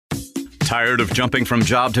Tired of jumping from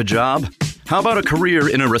job to job? How about a career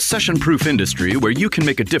in a recession-proof industry where you can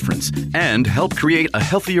make a difference and help create a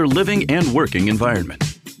healthier living and working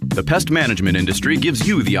environment? The pest management industry gives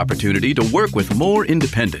you the opportunity to work with more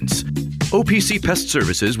independence. OPC Pest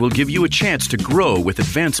Services will give you a chance to grow with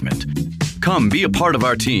advancement. Come be a part of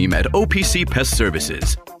our team at OPC Pest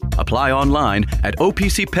Services. Apply online at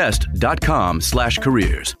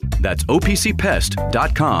opcpest.com/careers. That's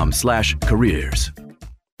opcpest.com/careers.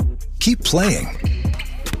 Keep playing.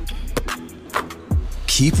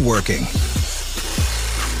 Keep working.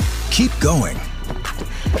 Keep going.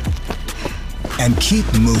 And keep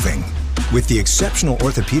moving with the exceptional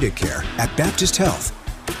orthopedic care at Baptist Health.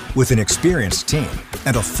 With an experienced team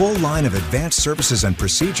and a full line of advanced services and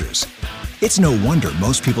procedures, it's no wonder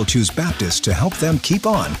most people choose Baptist to help them keep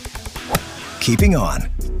on. Keeping on.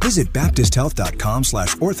 Visit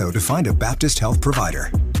baptisthealth.com/ortho to find a Baptist Health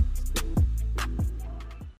provider.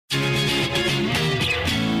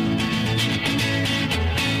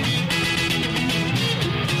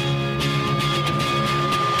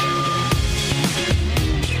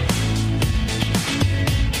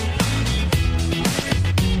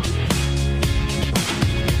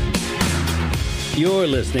 You're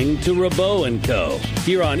listening to Rabaut Co.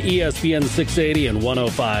 here on ESPN 680 and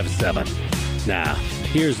 105.7. Now,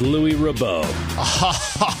 here's Louis Rabaut.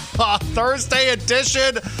 Thursday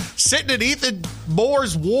edition, sitting in Ethan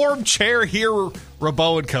Moore's warm chair here,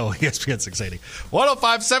 Rabaut Co. ESPN 680.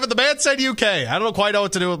 105.7, the man said UK. I don't quite know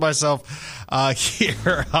what to do with myself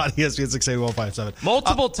here on ESPN 680, 105.7.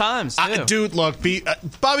 Multiple times, too. Dude, look,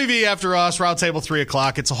 Bobby V after us, roundtable 3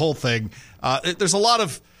 o'clock. It's a whole thing. There's a lot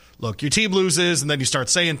of... Look, your team loses, and then you start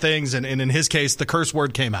saying things, and in his case, the curse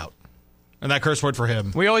word came out. And that curse word for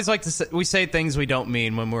him. We always like to say things we don't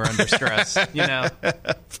mean when we're under stress, you know.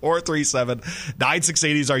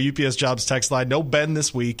 437-9680 is our UPS Jobs text line. No Ben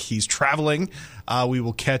this week. He's traveling. We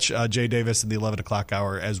will catch Jay Davis in the 11 o'clock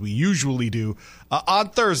hour, as we usually do on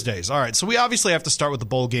Thursdays. All right, so we obviously have to start with the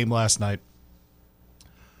bowl game last night,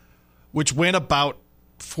 which went about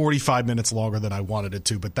 45 minutes longer than I wanted it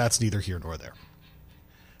to, but that's neither here nor there.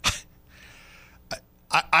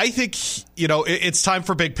 I think, it's time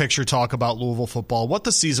for big picture talk about Louisville football, what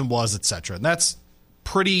the season was, et cetera. And that's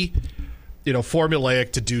pretty,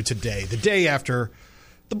 formulaic to do today, the day after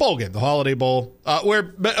the bowl game, the Holiday Bowl, where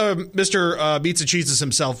Mr. Meats and Cheeses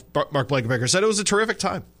himself, Mark Blankenbaker, said it was a terrific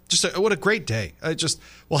time. What a great day.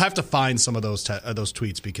 We'll have to find some of those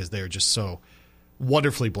tweets because they are just so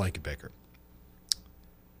wonderfully Blankenbaker.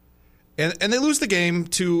 And they lose the game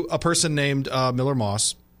to a person named Miller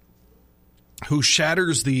Moss, who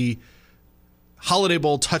shatters the Holiday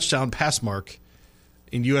Bowl touchdown pass mark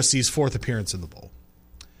in USC's 4th appearance in the bowl.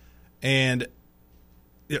 And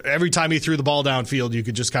every time he threw the ball downfield, you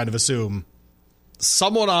could just kind of assume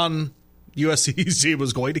someone on USC's team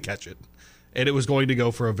was going to catch it, and it was going to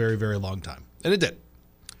go for a very, very long time. And it did.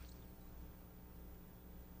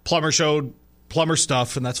 Plummer showed Plummer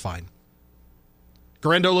stuff, and that's fine.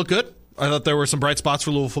 Garendo looked good. I thought there were some bright spots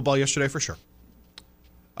for Louisville football yesterday for sure.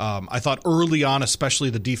 I thought early on, especially,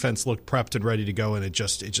 the defense looked prepped and ready to go, and it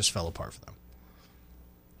just fell apart for them.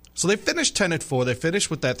 So they finished 10-4. They finished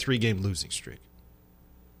with that 3-game losing streak.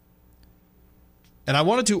 And I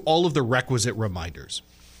want to do all of the requisite reminders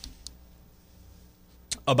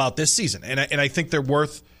about this season. And I think they're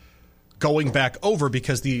worth going back over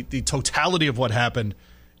because the totality of what happened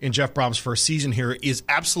in Jeff Brom's first season here is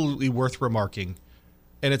absolutely worth remarking,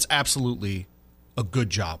 and it's absolutely a good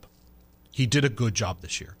job. He did a good job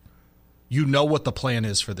this year. You know what the plan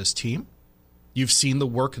is for this team. You've seen the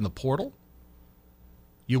work in the portal.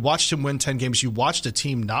 You watched him win 10 games. You watched a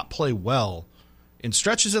team not play well in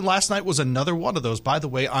stretches, and last night was another one of those. By the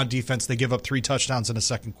way, on defense, they give up 3 touchdowns in a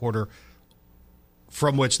second quarter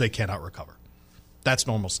from which they cannot recover. That's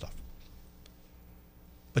normal stuff.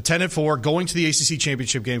 But 10-4, going to the ACC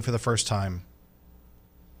championship game for the first time,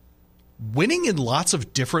 winning in lots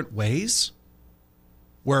of different ways,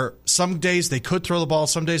 where some days they could throw the ball,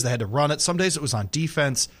 some days they had to run it, some days it was on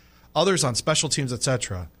defense, others on special teams,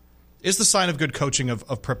 etc., is the sign of good coaching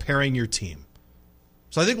of preparing your team.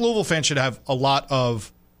 So I think Louisville fans should have a lot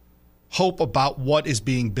of hope about what is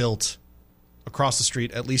being built across the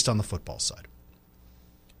street, at least on the football side.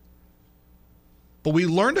 But we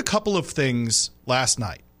learned a couple of things last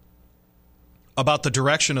night about the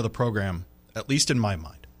direction of the program, at least in my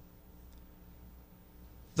mind.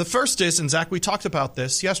 The first is, and Zach, we talked about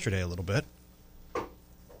this yesterday a little bit,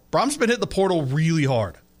 Brom's been hitting the portal really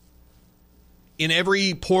hard. In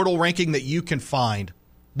every portal ranking that you can find,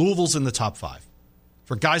 Louisville's in the top 5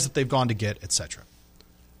 for guys that they've gone to get, etc.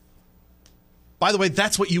 By the way,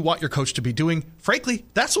 that's what you want your coach to be doing. Frankly,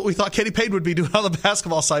 that's what we thought Kenny Payne would be doing on the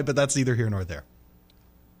basketball side, but that's neither here nor there.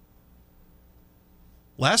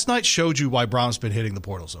 Last night showed you why Brom's been hitting the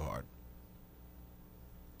portal so hard.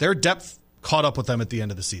 Their depth caught up with them at the end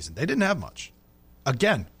of the season. They didn't have much.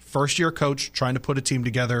 Again, first-year coach trying to put a team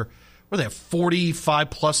together. Where they have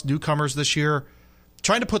 45-plus newcomers this year.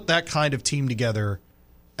 Trying to put that kind of team together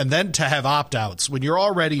and then to have opt-outs when you're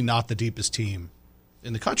already not the deepest team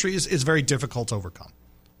in the country is very difficult to overcome.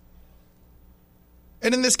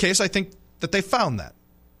 And in this case, I think that they found that.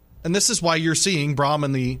 And this is why you're seeing Brom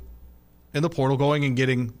in the portal going and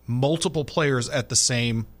getting multiple players for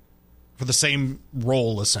the same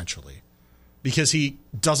role, essentially. Because he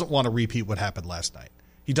doesn't want to repeat what happened last night.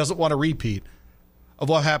 He doesn't want to repeat of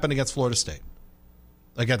what happened against Florida State,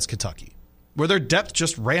 against Kentucky, where their depth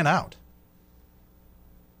just ran out.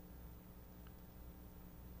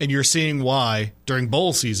 And you're seeing why during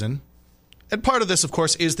bowl season, and part of this, of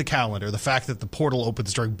course, is the calendar, the fact that the portal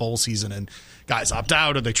opens during bowl season and guys opt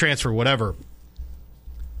out or they transfer, whatever,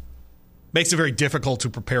 makes it very difficult to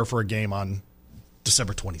prepare for a game on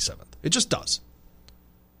December 27th. It just does.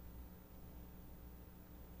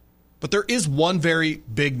 But there is one very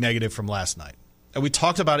big negative from last night. And we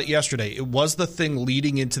talked about it yesterday. It was the thing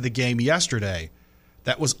leading into the game yesterday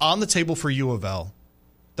that was on the table for U of L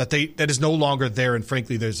that is no longer there, and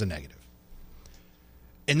frankly, there's a negative.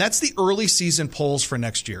 And that's the early season polls for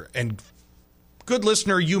next year. And good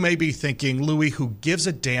listener, you may be thinking, Louis, who gives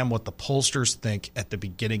a damn what the pollsters think at the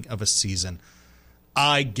beginning of a season?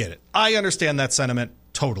 I get it. I understand that sentiment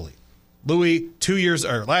totally. Louis,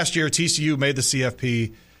 last year, TCU made the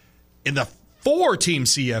CFP in the 4-team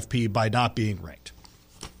CFP by not being ranked.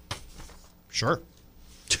 Sure.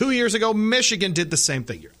 2 years ago, Michigan did the same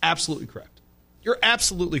thing. You're absolutely correct. You're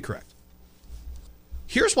absolutely correct.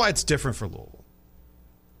 Here's why it's different for Louisville.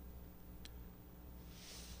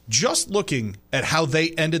 Just looking at how they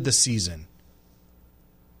ended the season,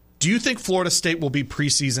 do you think Florida State will be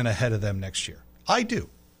preseason ahead of them next year? I do.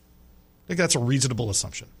 I think that's a reasonable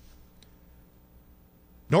assumption.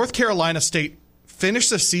 North Carolina State finish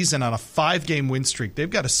the season on a 5-game win streak. They've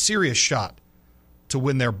got a serious shot to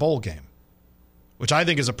win their bowl game, which I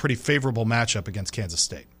think is a pretty favorable matchup against Kansas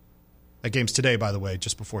State. That game's today, by the way,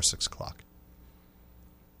 just before 6 o'clock.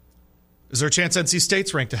 Is there a chance NC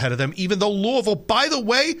State's ranked ahead of them, even though Louisville, by the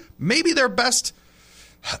way, maybe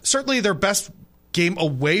certainly their best game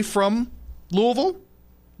away from Louisville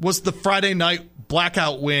was the Friday night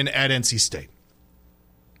blackout win at NC State.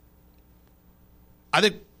 I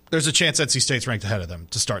think there's a chance NC State's ranked ahead of them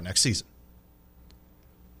to start next season.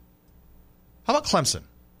 How about Clemson?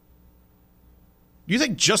 You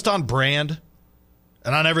think just on brand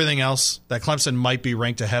and on everything else that Clemson might be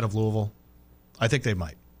ranked ahead of Louisville? I think they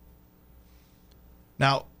might.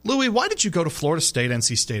 Now, Louis, why did you go to Florida State,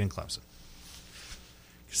 NC State, and Clemson?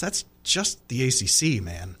 Because that's just the ACC,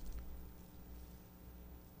 man.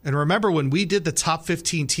 And remember when we did the top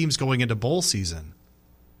 15 teams going into bowl season,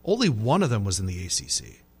 only one of them was in the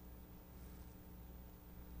ACC.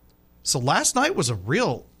 So last night was a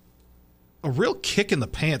real kick in the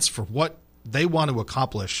pants for what they want to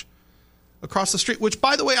accomplish across the street, which,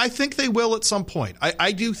 by the way, I think they will at some point.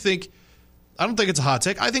 I don't think it's a hot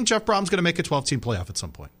take. I think Jeff Brom's going to make a 12-team playoff at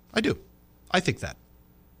some point. I do. I think that.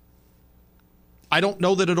 I don't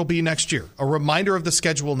know that it'll be next year. A reminder of the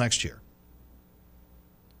schedule next year.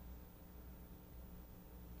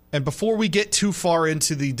 And before we get too far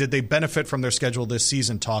into the did they benefit from their schedule this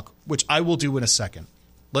season talk, which I will do in a second,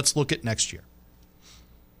 let's look at next year.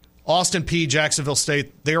 Austin Peay, Jacksonville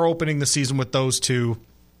State, they're opening the season with those two.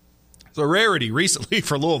 It's a rarity recently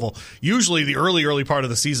for Louisville. Usually the early part of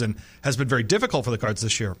the season has been very difficult for the Cards.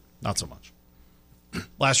 This year, not so much.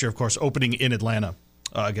 Last year, of course, opening in Atlanta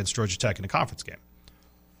against Georgia Tech in a conference game.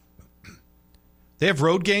 They have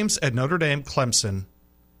road games at Notre Dame, Clemson,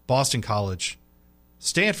 Boston College,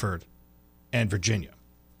 Stanford, and Virginia.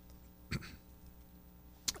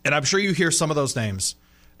 And I'm sure you hear some of those names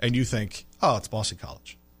and you think, oh, it's Boston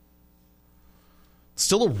College. It's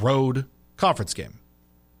still a road conference game.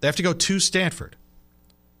 They have to go to Stanford.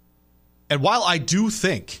 And while I do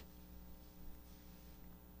think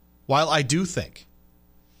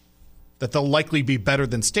that they'll likely be better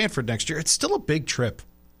than Stanford next year, it's still a big trip.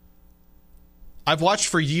 I've watched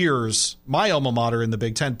for years my alma mater in the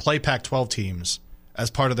Big Ten play Pac-12 teams as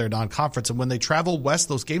part of their non-conference. And when they travel west,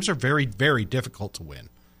 those games are very, very difficult to win.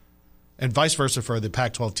 And vice versa for the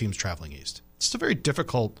Pac-12 teams traveling east. It's a very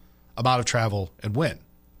difficult amount of travel and win.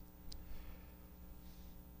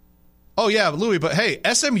 Oh, yeah, Louis, but hey,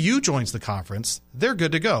 SMU joins the conference. They're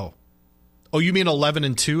good to go. Oh, you mean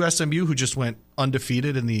 11-2 SMU who just went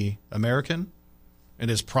undefeated in the American?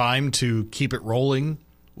 and is primed to keep it rolling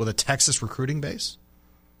with a Texas recruiting base.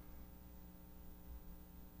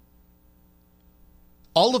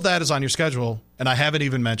 All of that is on your schedule, and I haven't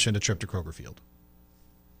even mentioned a trip to Kroger Field.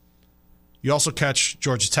 You also catch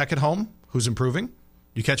Georgia Tech at home, who's improving.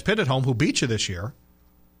 You catch Pitt at home, who beat you this year.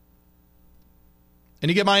 And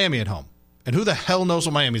you get Miami at home. And who the hell knows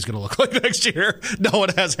what Miami's going to look like next year? No one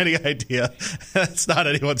has any idea. It's not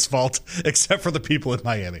anyone's fault except for the people in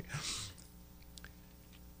Miami.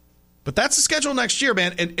 But that's the schedule next year,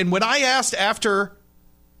 man. And when I asked after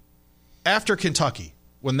Kentucky,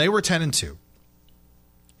 when they were 10-2,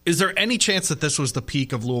 is there any chance that this was the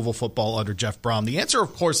peak of Louisville football under Jeff Brom? The answer,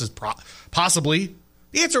 of course, is possibly.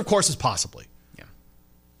 The answer, of course, is possibly. Yeah.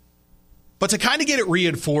 But to kind of get it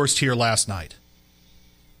reinforced here last night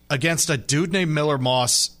against a dude named Miller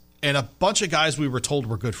Moss and a bunch of guys we were told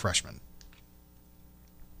were good freshmen,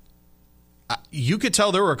 you could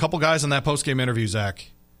tell there were a couple guys in that postgame interview, Zach,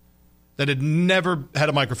 that had never had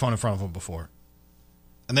a microphone in front of them before.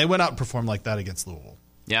 And they went out and performed like that against Louisville.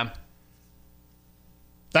 Yeah.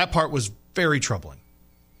 That part was very troubling.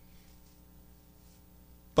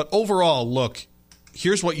 But overall, look,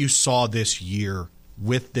 here's what you saw this year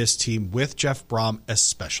with this team, with Jeff Brom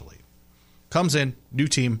especially. Comes in, new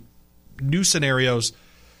team, new scenarios,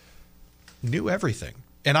 new everything.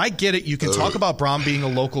 And I get it. You can talk about Brom being a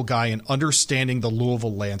local guy and understanding the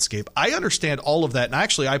Louisville landscape. I understand all of that, and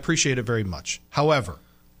actually I appreciate it very much. However,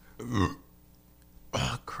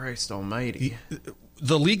 oh, Christ almighty.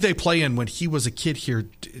 The league they play in when he was a kid here,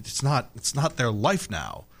 it's not their life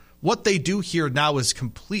now. What they do here now is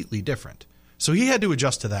completely different. So he had to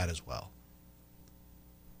adjust to that as well.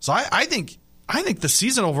 So I think the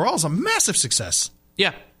season overall is a massive success.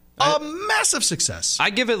 Yeah. A massive success. I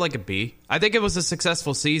give it like a B. I think it was a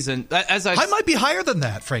successful season. I might be higher than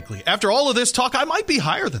that, frankly. After all of this talk, I might be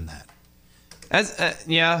higher than that.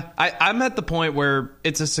 I'm at the point where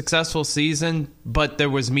it's a successful season, but there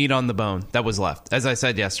was meat on the bone that was left. As I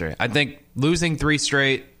said yesterday, I think losing 3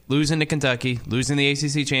 straight, losing to Kentucky, losing the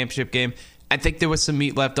ACC championship game, I think there was some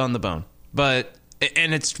meat left on the bone.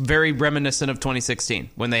 And it's very reminiscent of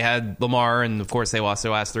 2016 when they had Lamar, and of course they lost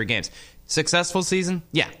their last 3 games. Successful season?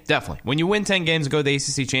 Yeah, definitely. When you win 10 games and go to the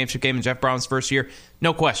ACC championship game in Jeff Brom's first year,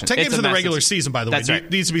 no question. 10 games in the regular season, by the way. That's right.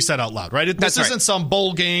 Needs to be said out loud, right? This isn't some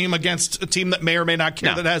bowl game against a team that may or may not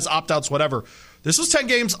care, that has opt-outs, whatever. This was 10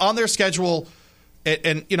 games on their schedule.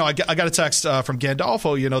 And you know, I got a text from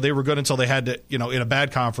Gandolfo. You know, they were good until they had to, you know, in a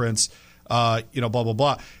bad conference, blah, blah,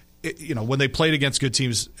 blah. When they played against good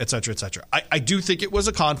teams, et cetera, et cetera. I do think it was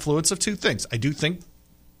a confluence of 2 things. I do think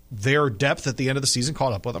their depth at the end of the season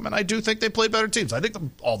caught up with them, and I do think they played better teams. I think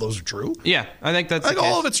all those are true. Yeah, I think that's. I think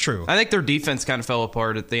all of it's true. I think their defense kind of fell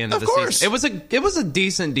apart at the end of the season. It was a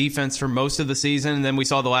decent defense for most of the season, and then we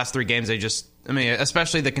saw the last 3 games.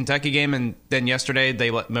 Especially the Kentucky game, and then yesterday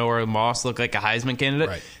they let Miller Moss look like a Heisman candidate.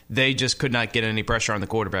 Right. They just could not get any pressure on the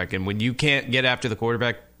quarterback, and when you can't get after the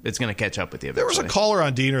quarterback, it's going to catch up with you eventually. There was a caller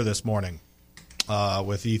on Diener this morning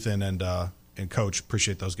with Ethan and Coach.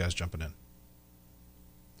 Appreciate those guys jumping in.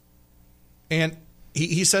 And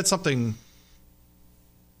he said something.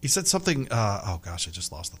 He said something. Oh gosh, I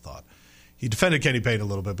just lost the thought. He defended Kenny Payne a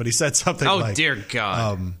little bit, but he said something. Oh like, dear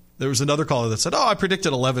God! There was another caller that said, "Oh, I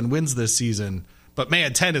predicted 11 wins this season, but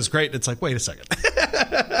man, 10 is great." And it's like, wait a second.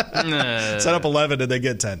 Set up 11 and they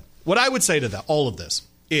get 10. What I would say to that, all of this,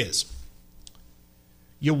 is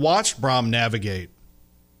you watched Brom navigate,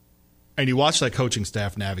 and you watched that coaching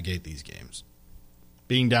staff navigate these games,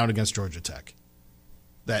 being down against Georgia Tech.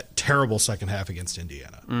 That terrible second half against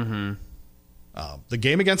Indiana. Mm-hmm. The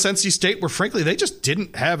game against NC State, where frankly they just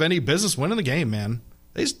didn't have any business winning the game, man.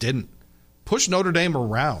 They just didn't. Pushed Notre Dame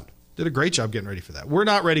around. Did a great job getting ready for that. We're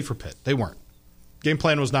not ready for Pitt. They weren't. Game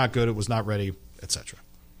plan was not good. It was not ready, etc.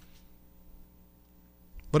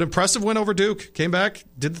 But impressive win over Duke. Came back,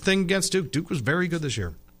 did the thing against Duke. Duke was very good this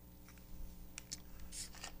year.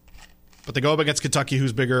 But they go up against Kentucky,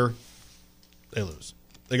 who's bigger. They lose.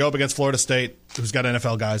 They go up against Florida State, who's got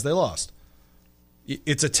NFL guys. They lost.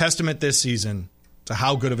 It's a testament this season to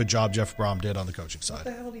how good of a job Jeff Brom did on the coaching side. What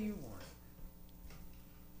the hell do you want?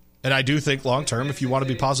 And I do think long term, if you want to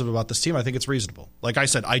be positive about this team, I think it's reasonable. Like I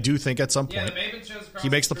said, I do think at some point he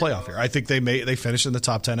makes the playoff here. I think they finish in the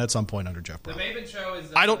top 10 at some point under Jeff Brom.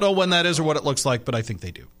 I don't know when that is or what it looks like, but I think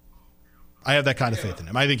they do. I have that kind of faith in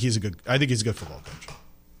him. I think he's a good football coach.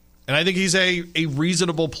 And I think he's a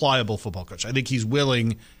reasonable, pliable football coach. I think he's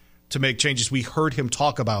willing to make changes. We heard him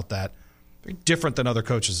talk about that. Very different than other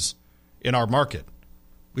coaches in our market.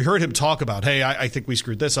 We heard him talk about, hey, I think we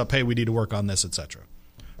screwed this up. Hey, we need to work on this, etc.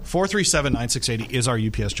 437-9680 is our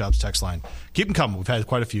UPS Jobs text line. Keep them coming. We've had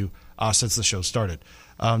quite a few. since the show started.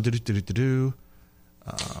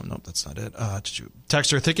 Nope, that's not it.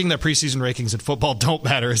 Texter, thinking that preseason rankings in football don't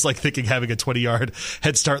matter is like thinking having a 20-yard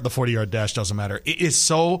head start in the 40-yard dash doesn't matter. It is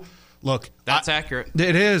so, look. That's accurate.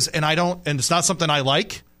 It is, and it's not something I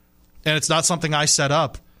like, and it's not something I set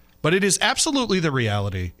up, but it is absolutely the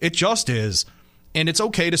reality. It just is, and it's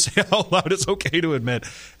okay to say out loud. It's okay to admit,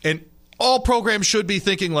 and all programs should be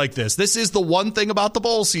thinking like this. This is the one thing about the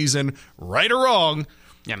bowl season, right or wrong,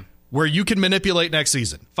 where you can manipulate next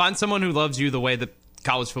season. Find someone who loves you the way that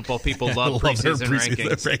college football people love preseason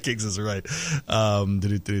rankings. Rankings is right.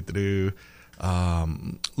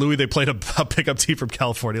 Louis, they played a pickup team from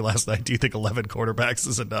California last night. Do you think 11 quarterbacks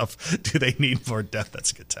is enough? Do they need more depth?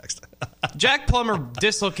 That's a good text. Jack Plummer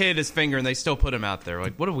dislocated his finger, and they still put him out there.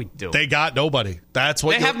 Like, what are we doing? They got nobody. That's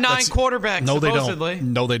what they have 9 quarterbacks. No, supposedly. they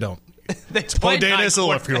don't. No, they don't. They played 9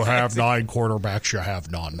 quarterbacks. If you have 9 quarterbacks, you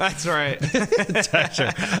have none. That's right.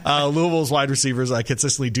 Louisville's wide receivers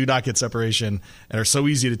consistently do not get separation and are so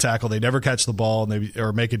easy to tackle. They never catch the ball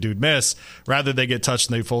or make a dude miss. Rather, they get touched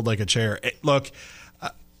and they fold like a chair. Look,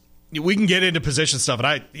 we can get into position stuff,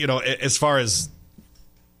 and as far as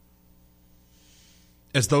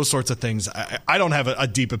those sorts of things, I don't have a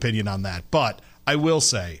deep opinion on that. But I will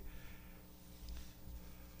say,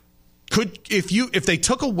 if they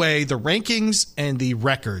took away the rankings and the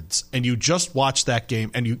records and you just watched that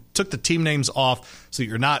game and you took the team names off so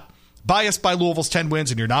you're not biased by Louisville's 10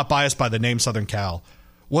 wins and you're not biased by the name Southern Cal,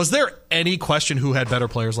 was there any question who had better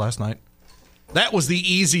players last night? That was the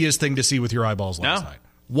easiest thing to see with your eyeballs last night.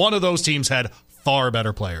 One of those teams had far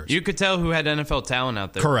better players. You could tell who had NFL talent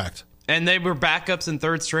out there. Correct. And they were backups and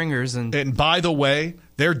third stringers. And by the way,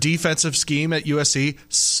 their defensive scheme at USC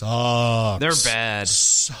sucks. They're bad.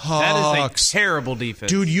 Sucks. That is a terrible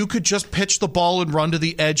defense. Dude, you could just pitch the ball and run to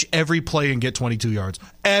the edge every play and get 22 yards.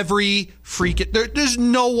 Every freaking... There's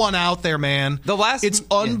no one out there, man. It's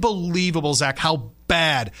unbelievable, Zach, how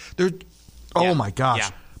bad. Oh, my gosh. Yeah.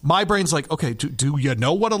 My brain's like, okay, do you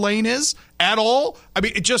know what a lane is at all? I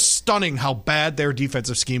mean, it's just stunning how bad their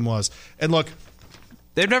defensive scheme was. And look...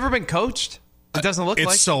 They've never been coached. It doesn't look like.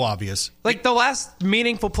 It's so obvious. Like the last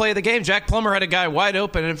meaningful play of the game, Jack Plummer had a guy wide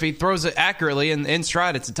open, and if he throws it accurately and in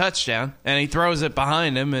stride, it's a touchdown. And he throws it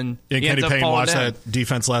behind him, and Kenny Payne watched that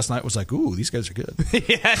defense last night, was like, ooh, these guys are good.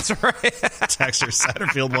 Yeah, that's right. Texter,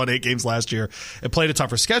 Satterfield won 8 games last year and played a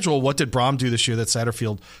tougher schedule. What did Braum do this year that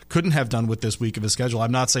Satterfield couldn't have done with this week of his schedule?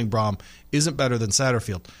 I'm not saying Braum isn't better than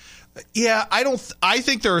Satterfield. Yeah, I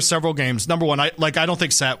think there are several games. Number one, I don't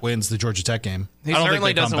think Sat wins the Georgia Tech game. He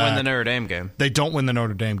certainly doesn't win the Notre Dame game. They don't win the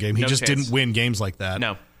Notre Dame game. He just didn't win games like that.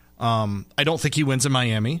 No. I don't think he wins in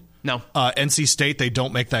Miami. No. NC State, they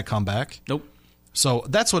don't make that comeback. Nope. So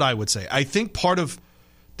that's what I would say. I think part of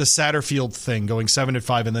the Satterfield thing, going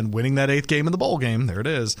 7-5 and then winning that 8th game in the bowl game, there it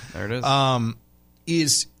is.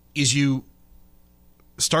 Is you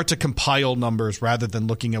start to compile numbers rather than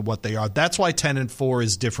looking at what they are. That's why 10-4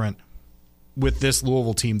 is different with this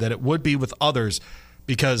Louisville team than it would be with others,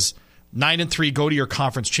 because 9-3, go to your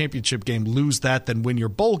conference championship game, lose that, then win your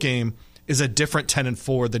bowl game is a different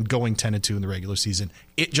 10-4 than going 10-2 in the regular season.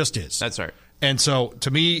 It just is. That's right. And so,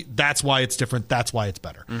 to me, that's why it's different. That's why it's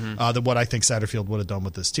better than what I think Satterfield would have done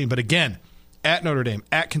with this team. But again, at Notre Dame,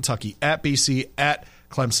 at Kentucky, at BC, at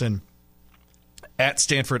Clemson, at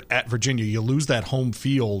Stanford, at Virginia, you lose that home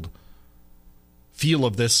feel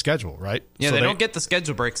of this schedule, right? Yeah, so they don't get the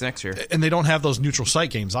schedule breaks next year. And they don't have those neutral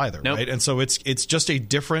site games either, nope. Right? And so it's just a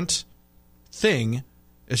different thing.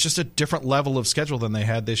 It's just a different level of schedule than they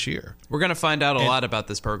had this year. We're going to find out a lot about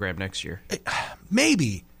this program next year.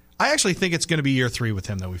 Maybe. I actually think it's going to be year 3 with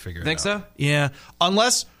him that we figure it out. Think so? Yeah.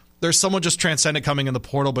 Unless there's someone just transcendent coming in the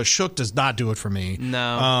portal, but Shook does not do it for me.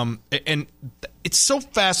 No. And it's so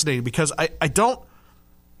fascinating because I don't,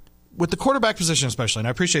 with the quarterback position especially, and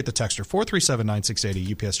I appreciate the texter,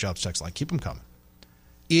 437-9680, UPS Jobs text line, keep them coming,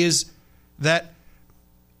 is that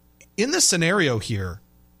in this scenario here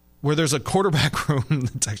where there's a quarterback room,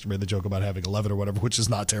 the texter made the joke about having 11 or whatever, which is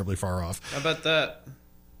not terribly far off. How about that?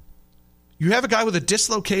 You have a guy with a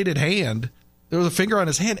dislocated hand, with a finger on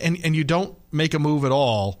his hand, and you don't make a move at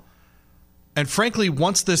all. And frankly,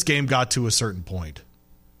 once this game got to a certain point,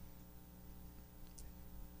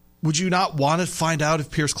 would you not want to find out if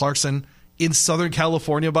Pierce Clarkson in Southern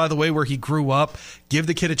California, by the way, where he grew up, give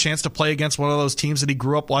the kid a chance to play against one of those teams that he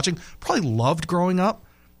grew up watching, probably loved growing up?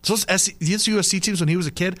 So these USC teams when he was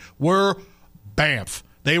a kid were BAMF.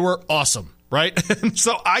 They were awesome, right?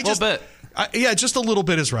 So I just... just a little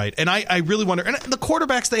bit is right. And I really wonder. And the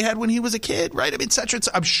quarterbacks they had when he was a kid, right? I mean,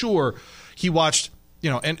 I'm sure he watched,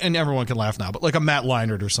 and everyone can laugh now, but like a Matt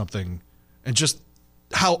Leinart or something, and just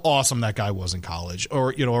how awesome that guy was in college,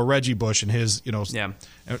 or a Reggie Bush and his You're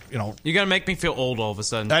gonna make me feel old all of a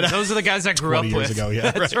sudden. Those are the guys I grew up 20 with. years ago,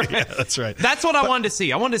 yeah, that's right. Yeah, that's right. That's what I wanted to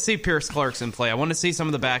see. I wanted to see Pierce Clarkson play. I want to see some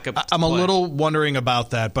of the backup. I'm a little wondering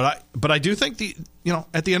about that, but I do think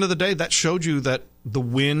at the end of the day, that showed you that the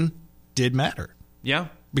win did matter. Yeah,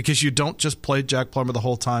 because you don't just play Jack Plummer the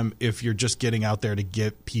whole time if you're just getting out there to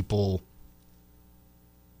get people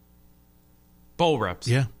bowl reps.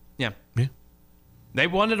 Yeah. They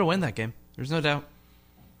wanted to win that game. There's no doubt.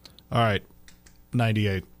 All right.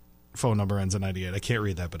 98. Phone number ends in 98. I can't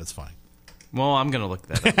read that, but it's fine. Well, I'm going to look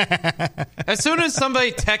that up. As soon as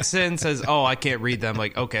somebody texts in and says, oh, I can't read them,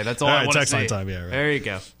 like, okay, that's all I want to say. Text on time, yeah, right. There you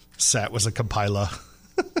go. Sat was a compiler.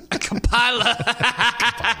 A compiler.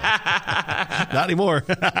 Not anymore.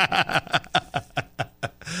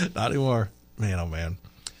 Not anymore. Man, oh, man.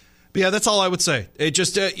 But yeah, that's all I would say. It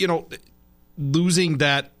just, losing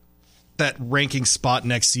that ranking spot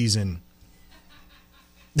next season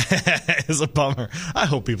is a bummer. I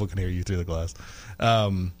hope people can hear you through the glass.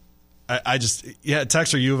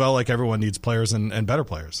 Tex or U of L, like everyone needs players and better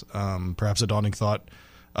players. Perhaps a daunting thought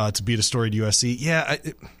to beat a storied USC. Yeah,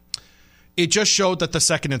 it just showed that the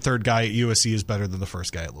second and third guy at USC is better than the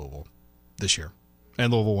first guy at Louisville this year.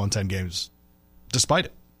 And Louisville won 10 games despite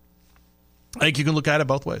it. I think you can look at it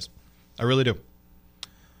both ways. I really do.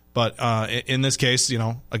 But in this case,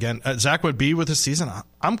 again, Zach would be with his season.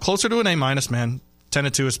 I'm closer to an A-, man.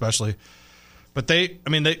 10-2 especially. But did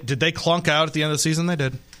they clunk out at the end of the season? They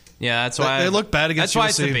did. Yeah, that's why they looked bad against USC.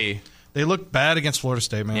 That's why it's a B. They looked bad against Florida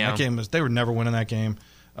State, man. Yeah. That game they were never winning that game.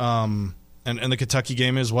 And the Kentucky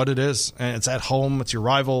game is what it is. And it's at home. It's your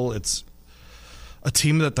rival. It's a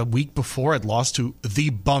team that the week before had lost to the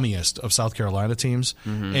bummiest of South Carolina teams.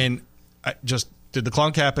 Mm-hmm. And did the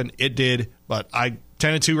clunk happen? It did. But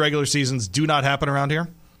 10-2 regular seasons do not happen around here.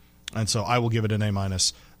 And so I will give it an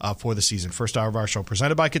A- for the season. First hour of our show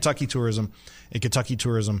presented by Kentucky Tourism and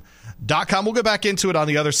KentuckyTourism.com. We'll get back into it on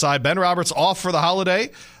the other side. Ben Roberts off for the holiday.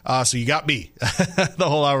 So you got me the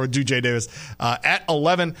whole hour with DJ Davis at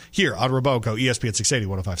 11 here on Rabaut Co, ESPN 680,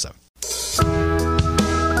 105.7.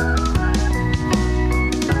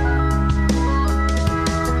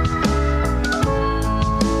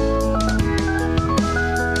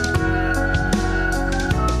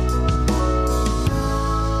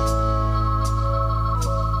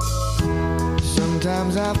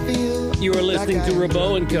 You are listening to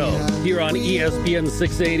Rabaut Co. here on ESPN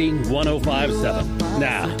 680, 105.7.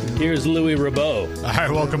 Now, here's Louis Rabaut. All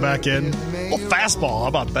right, welcome back in. Well, fastball, how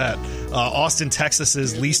about that? Austin,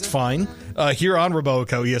 Texas's least fine here on Rabaut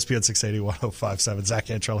Co, ESPN 680, 105.7. Zach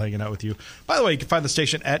Cantrell hanging out with you. By the way, you can find the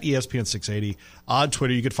station at ESPN 680. On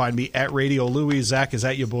Twitter, you can find me at Radio Louis. Zach is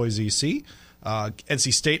at your boy ZC.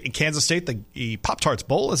 NC State and Kansas State, the Pop-Tarts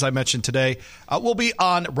Bowl, as I mentioned today, will be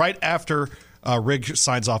on right after Rig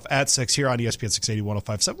signs off at 6 here on ESPN 680,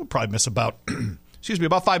 105.7. We'll probably miss about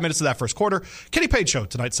 5 minutes of that first quarter. Kenny Payne Show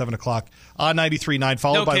tonight, 7 o'clock on 93.9,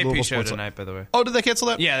 followed by Louisville Show Sports tonight, by the way. Oh, did they cancel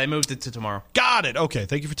that? Yeah, they moved it to tomorrow. Got it. Okay,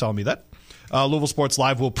 thank you for telling me that. Louisville Sports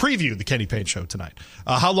Live will preview the Kenny Payne Show tonight.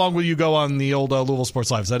 How long will you go on the old Louisville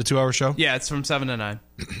Sports Live? Is that a 2-hour show? Yeah, it's from 7 to 9.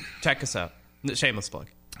 Check us out. Shameless plug.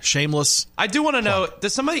 Shameless. I do want to know,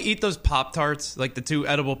 does somebody eat those Pop-Tarts, like the 2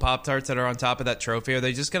 edible Pop-Tarts that are on top of that trophy? Are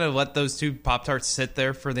they just going to let those 2 Pop-Tarts sit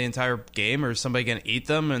there for the entire game, or is somebody going to eat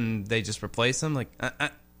them and they just replace them?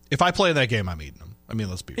 If I play that game, I'm eating them. I mean,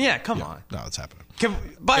 let's be real. Yeah, come on. No, it's happening.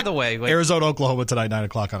 By the way, Arizona, Oklahoma tonight, 9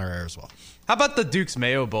 o'clock on our air as well. How about the Duke's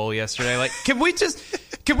Mayo Bowl yesterday? Can we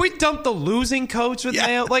dump the losing coach with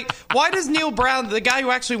Mayo? Why does Neil Brown, the guy who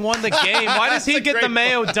actually won the game, why does he get the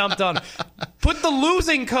Mayo dumped on him? Put the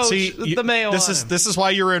losing coach the Mayo on him. This is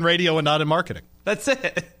why you're in radio and not in marketing. That's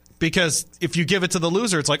it. Because if you give it to the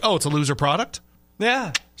loser, it's like, oh, it's a loser product?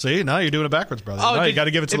 Yeah. See, now you're doing it backwards, brother. Now you got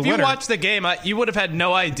to give it to the winner. If you watched the game, you would have had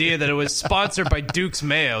no idea that it was sponsored by Duke's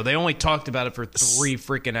Mayo. They only talked about it for 3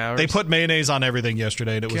 freaking hours. They put mayonnaise on everything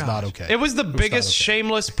yesterday, and it was not okay. It was the biggest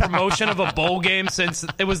shameless promotion of a bowl game since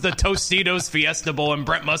it was the Tostitos Fiesta Bowl, and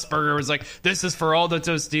Brent Musburger was like, this is for all the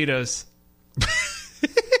Tostitos.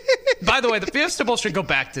 By the way, the Fiesta Bowl should go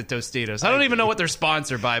back to Tostitos. I don't even know what they're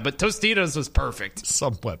sponsored by, but Tostitos was perfect.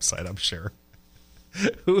 Some website, I'm sure.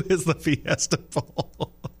 Who is the Fiesta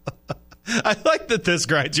Bowl? I like that this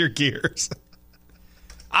grinds your gears.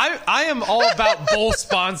 I am all about bowl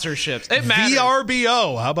sponsorships. It matters.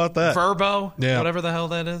 VRBO. How about that? Verbo? Yeah. Whatever the hell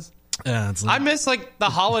that is. Yeah, I miss the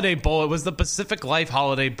Holiday Bowl. It was the Pacific Life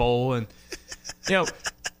Holiday Bowl. And,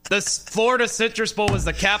 the Florida Citrus Bowl was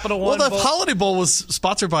the Capital One Bowl. Well, the Holiday Bowl was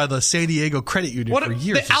sponsored by the San Diego Credit Union for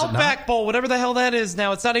years. The Outback Bowl, whatever the hell that is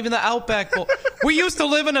now. It's not even the Outback Bowl. We used to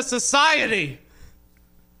live in a society.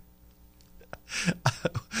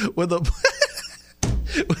 when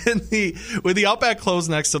the Outback closed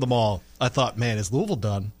next to the mall, I thought, man, is Louisville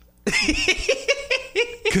done?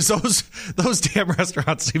 Because those damn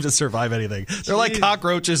restaurants seem to survive anything. They're like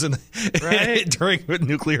cockroaches during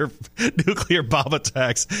nuclear bomb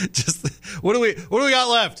attacks. Just what do we got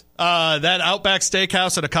left? That Outback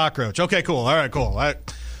Steakhouse and a cockroach. Okay, cool. All right, cool. All right.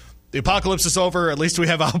 The apocalypse is over. At least we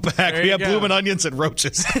have Outback. We have bloomin' onions and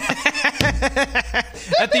roaches. At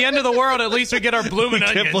the end of the world, at least we get our bloomin'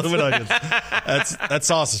 onions. Bloomin' onions. That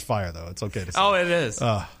sauce is fire, though. It's okay to say. Oh, it is.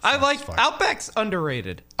 I like Outback's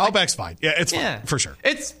underrated. Outback's fine. Yeah, it's fine for sure.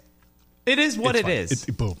 It is what it is.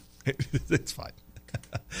 Boom. It's fine.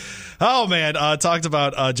 Oh man, talked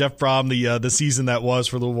about Jeff Brom, the season that was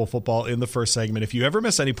for Louisville football in the first segment. If you ever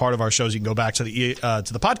miss any part of our shows, you can go back to the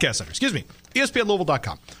podcast center.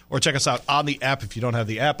 ESPNLouisville.com, or check us out on the app. If you don't have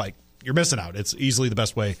the app, you're missing out. It's easily the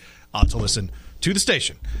best way to listen to the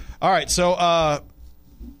station. All right, so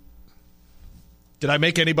did I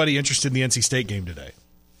make anybody interested in the NC State game today?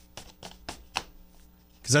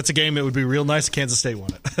 Because that's a game that would be real nice if Kansas State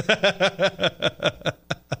won it.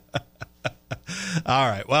 All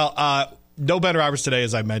right. Well, no Ben Roberts today,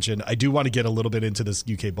 as I mentioned. I do want to get a little bit into this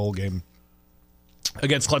UK Bowl game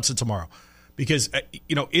against Clemson tomorrow. Because,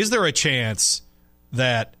 is there a chance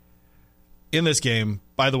that in this game,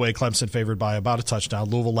 by the way, Clemson favored by about a touchdown.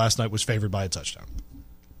 Louisville last night was favored by a touchdown.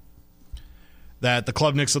 That the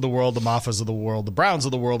Klubniks of the world, the Moffas of the world, the Browns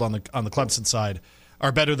of the world on the Clemson side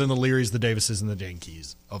are better than the Learys, the Davises, and the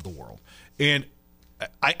Yankees of the world. And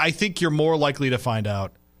I think you're more likely to find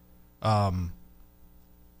out.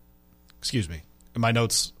 Excuse me. In my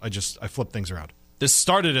notes, I flipped things around. This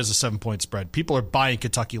started as a 7-point spread. People are buying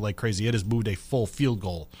Kentucky like crazy. It has moved a full field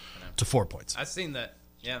goal to 4 points. I've seen that.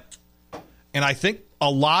 Yeah. And I think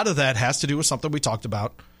a lot of that has to do with something we talked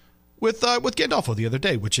about with Gandolfo the other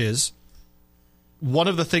day, which is one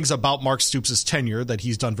of the things about Mark Stoops' tenure that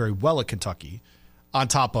he's done very well at Kentucky, on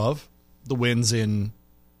top of the wins in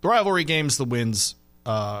the rivalry games, the wins,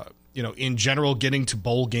 in general, getting to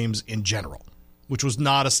bowl games in general, which was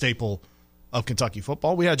not a staple of Kentucky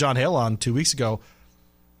football. We had John Hale on 2 weeks ago,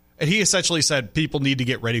 and he essentially said people need to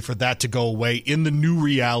get ready for that to go away in the new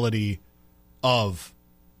reality of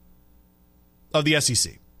the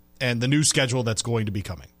SEC and the new schedule that's going to be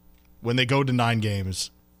coming. When they go to 9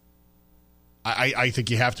 games, I think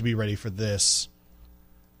you have to be ready for this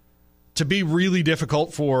to be really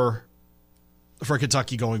difficult for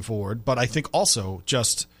Kentucky going forward. But I think also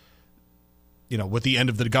just, with the end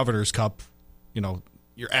of the Governor's Cup,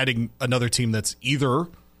 you're adding another team that's either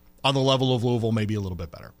on the level of Louisville, maybe a little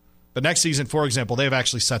bit better. But next season, for example, they've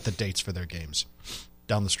actually set the dates for their games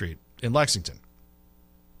down the street in Lexington.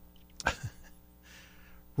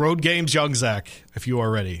 Road games, Young Zach, if you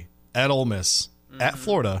are ready. At Ole Miss, at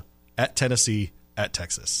Florida, at Tennessee, at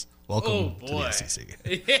Texas. Welcome to the SEC.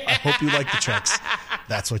 I hope you like the checks.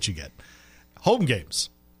 That's what you get. Home games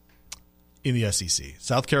in the SEC.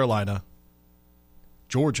 South Carolina,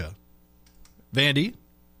 Georgia, Vandy,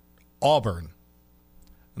 Auburn,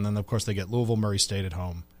 and then, of course, they get Louisville, Murray State at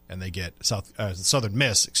home, and they get Southern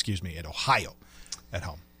Miss, and Ohio at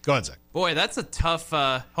home. Go ahead, Zach. Boy, that's a tough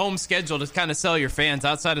home schedule to kind of sell your fans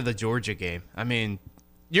outside of the Georgia game. I mean,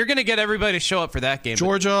 you're going to get everybody to show up for that game.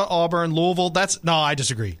 Georgia, Auburn, Louisville. No, I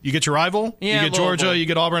disagree. You get your rival. Yeah, you get Georgia. Louisville. You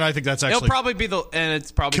get Auburn. I think that's actually. It'll probably be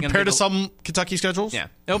it's probably compared to some Kentucky schedules. Yeah,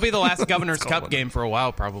 it'll be the last Governor's Cup game for a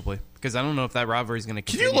while, probably, because I don't know if that rivalry is going to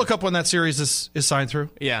continue. Can you look up when that series is signed through?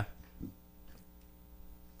 Yeah,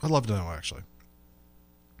 I'd love to know, actually.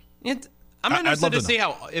 I'm interested to see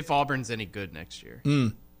if Auburn's any good next year.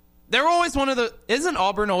 They're always isn't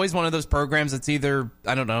Auburn always one of those programs that's either,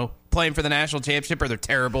 I don't know, playing for the national championship or they're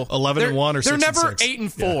terrible? 11-1 or 6-6. They're never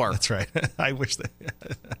 8-4. Yeah, that's right. I wish that. You're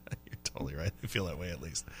totally right. I feel that way at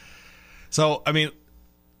least. So, I mean,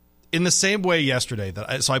 in the same way yesterday,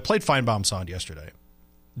 I played Feinbaum's sound yesterday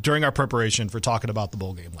during our preparation for talking about the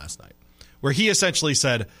bowl game last night, where he essentially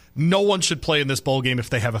said no one should play in this bowl game if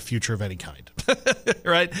they have a future of any kind.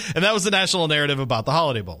 Right? And that was the national narrative about the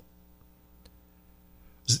Holiday Bowl.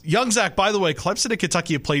 Young Zach, by the way, Clemson and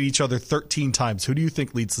Kentucky have played each other 13 times. Who do you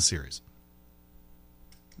think leads the series?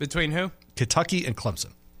 Between who? Kentucky and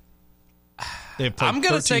Clemson. I'm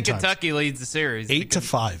going to say Kentucky leads the series.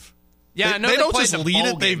 8-5. Yeah, I know they don't just lead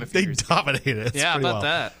it; they dominate it. Yeah, about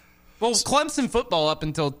that. Well, Clemson football up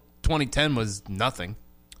until 2010 was nothing.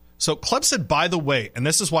 So Clemson, by the way, and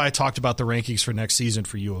this is why I talked about the rankings for next season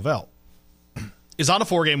for U of L, is on a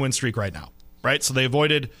 4-game win streak right now. Right, so they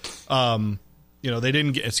avoided. They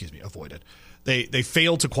didn't get. Avoided. They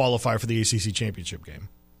failed to qualify for the ACC championship game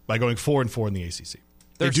by going 4-4 in the ACC.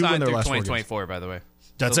 They're they do signed win their through last 2024, by the way.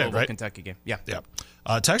 That's the it, right? Kentucky game. Yeah.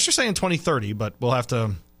 Texture saying 2030, but we'll have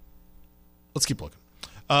to. Let's keep looking.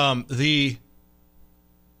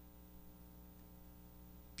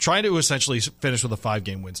 Trying to essentially finish with a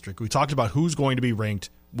 5-game win streak. We talked about who's going to be ranked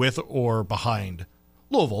with or behind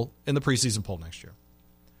Louisville in the preseason poll next year.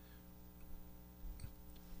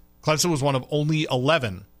 Clemson was one of only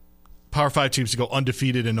 11 Power 5 teams to go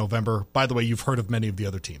undefeated in November. By the way, you've heard of many of the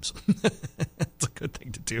other teams. It's a good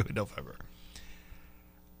thing to do in November.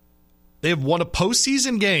 They have won a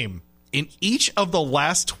postseason game in each of the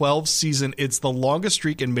last 12 seasons. It's the longest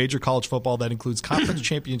streak in major college football that includes conference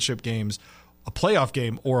championship games, a playoff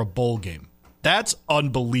game, or a bowl game. That's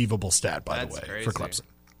unbelievable stat, by the way, crazy. for Clemson.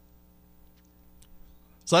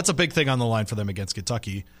 So that's a big thing on the line for them against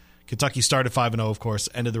Kentucky. Kentucky started 5-0, of course,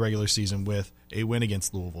 ended the regular season with a win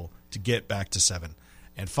against Louisville to get back to 7-5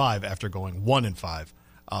 after going 1-5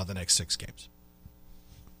 the next 6 games.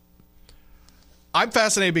 I'm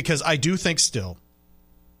fascinated because I do think still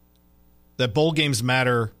that bowl games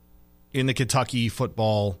matter in the Kentucky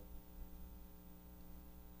football.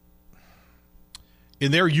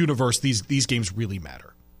 In their universe, these games really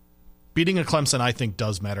matter. Beating a Clemson, I think,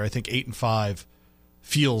 does matter. I think 8-5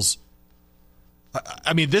 feels.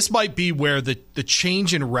 I mean, this might be where the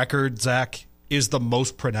change in record, Zach, is the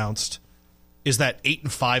most pronounced. Is that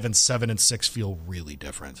 8-5 and 7-6 feel really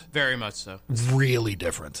different? Very much so. Really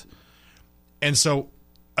different. And so,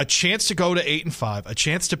 a chance to go to 8-5, a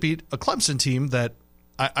chance to beat a Clemson team that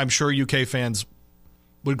I'm sure UK fans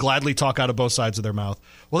would gladly talk out of both sides of their mouth.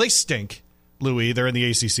 Well, they stink, Louis. They're in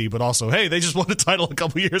the ACC, but also, hey, they just won a title a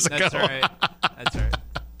couple years ago. That's right. That's right.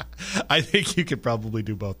 I think you could probably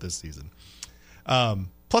do both this season.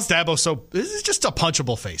 Plus, Dabo, this is just a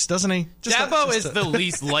punchable face, doesn't he? Dabo is the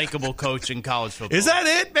least likable coach in college football. Is that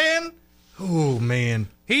it, man? Oh, man.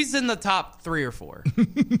 He's in the top 3 or 4.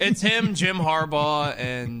 It's him, Jim Harbaugh,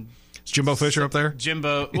 and... Is Jimbo Fisher up there?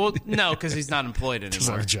 Jimbo... Well, no, because he's not employed anymore.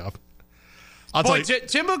 Doesn't have a job. Boy,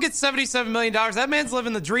 Jimbo gets $77 million. That man's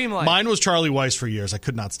living the dream life. Mine was Charlie Weiss for years. I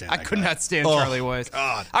could not stand that I could guy. not stand Charlie Weiss.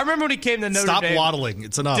 God. I remember when he came to Notre Dame. Stop waddling.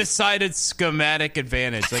 It's enough. Decided schematic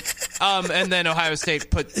advantage. And then Ohio State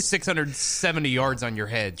put 670 yards on your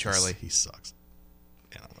head, Charlie. He sucks.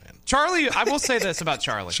 Yeah, man. Charlie, I will say this about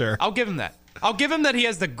Charlie. Sure. I'll give him that. I'll give him that he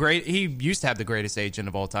used to have the greatest agent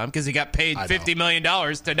of all time because he got paid $50 million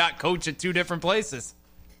to not coach at 2 different places.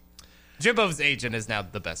 Jimbo's agent is now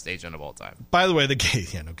the best agent of all time. By the way, the game,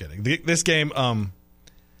 yeah, no kidding. This game,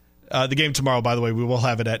 the game tomorrow, by the way, we will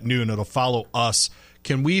have it at noon. It'll follow us.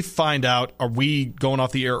 Can we find out, are we going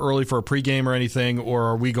off the air early for a pregame or anything, or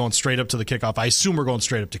are we going straight up to the kickoff? I assume we're going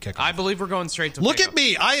straight up to kickoff. I believe we're going straight to Look kickoff. at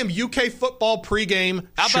me. I am UK football pregame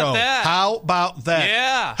How show. about that? How about that?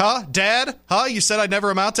 Yeah. Huh, Dad? Huh? You said I'd never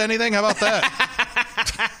amount to anything? How about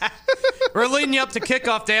that? We're leading you up to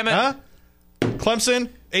kickoff, damn it. Huh? Clemson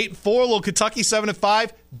 8-4, little Kentucky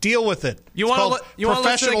 7-5. Deal with it. You want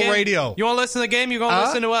professional radio. You want to listen to the game? You're going to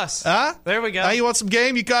listen to us. Huh? There we go. You want some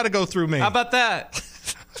game? You got to go through me. How about that?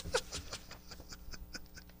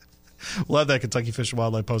 We'll have that Kentucky Fish and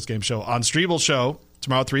Wildlife postgame show on Strebel's show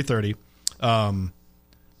tomorrow at 3:30. Bob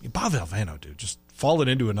Valvano, dude, just falling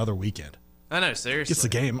into another weekend. I know, seriously. Gets the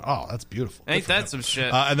game. Oh, that's beautiful. Ain't that some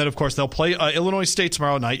shit? And then, of course, they'll play Illinois State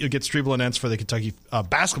tomorrow night. You'll get Strebel and Entz for the Kentucky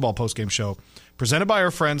basketball postgame show presented by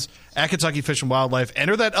our friends at Kentucky Fish and Wildlife.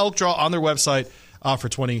 Enter that elk draw on their website for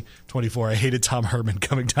 2024. I hated Tom Herman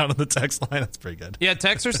coming down on the text line. That's pretty good. Yeah,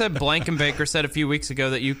 Texter said Blankenbaker said a few weeks ago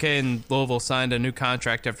that UK and Louisville signed a new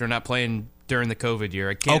contract after not playing during the COVID year.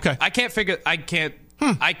 I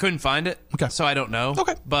couldn't find it, so I don't know.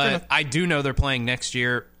 Okay, but I do know they're playing next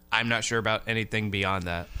year. I'm not sure about anything beyond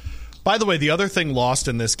that. By the way, the other thing lost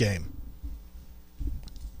in this game,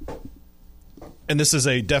 and this is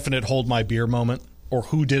a definite hold my beer moment, or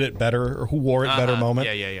who did it better, or who wore it better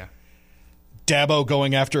moment. Yeah. Dabo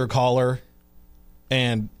going after a caller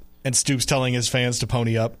and Stoops telling his fans to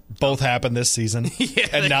pony up. Both happened this season. Yeah,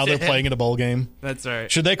 and now they're playing in a bowl game. That's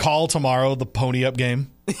right. Should they call tomorrow the pony up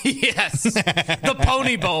game? Yes. The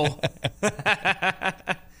Pony Bowl.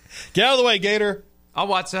 Get out of the way, Gator. I'll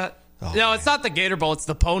watch that. Oh, no, it's not the Gator Bowl. It's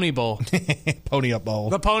the Pony Bowl. Pony up bowl.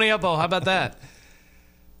 The Pony Up Bowl. How about that?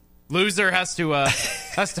 Loser has to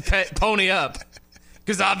pony up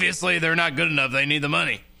because obviously they're not good enough. They need the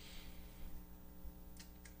money.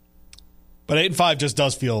 But 8-5 just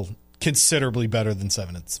does feel considerably better than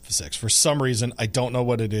 7-6. For some reason, I don't know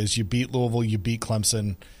what it is. You beat Louisville, you beat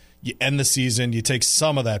Clemson, you end the season, you take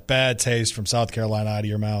some of that bad taste from South Carolina out of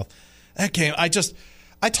your mouth. That game,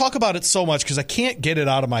 I talk about it so much because I can't get it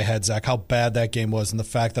out of my head, Zach, how bad that game was and the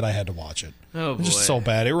fact that I had to watch it. Oh, boy. It was just so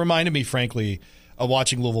bad. It reminded me, frankly,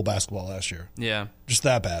 watching Louisville basketball last year. Yeah. Just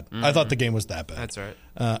that bad. Mm-hmm. I thought the game was that bad. That's right.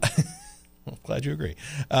 Well, glad you agree.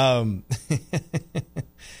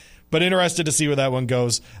 But interested to see where that one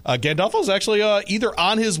goes. Gandolfo's actually either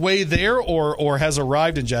on his way there or has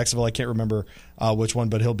arrived in Jacksonville. I can't remember which one,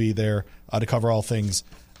 but he'll be there to cover all things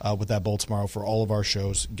with that bowl tomorrow for all of our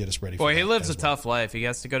shows. Get us ready for Boy, that he lives a tough life. He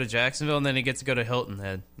gets to go to Jacksonville, and then he gets to go to Hilton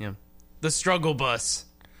Head. Yeah. The struggle bus.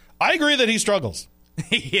 I agree that he struggles.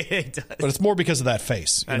 Yeah, he does. But it's more because of that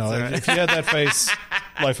face. You know, right. If he had that face,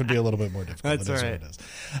 life would be a little bit more difficult. That's It is right. what it is.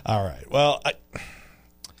 All right. Well,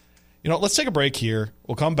 let's take a break here.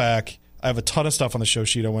 We'll come back. I have a ton of stuff on the show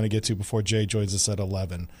sheet I want to get to before Jay joins us at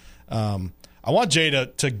 11. I want Jay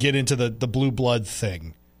to get into the blue blood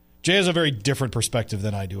thing. Jay has a very different perspective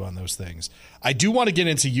than I do on those things. I do want to get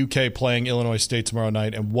into UK playing Illinois State tomorrow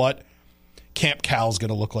night and what Camp Cal's going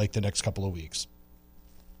to look like the next couple of weeks.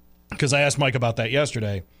 Because I asked Mike about that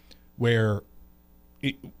yesterday, where,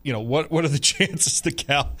 what are the chances that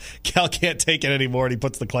Cal can't take it anymore and he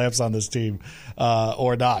puts the clamps on this team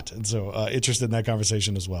or not? And so interested in that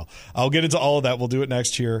conversation as well. I'll get into all of that. We'll do it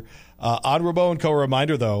next here. On Rabaut Co.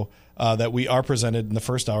 Reminder, though, that we are presented in the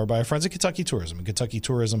first hour by our friends at Kentucky Tourism and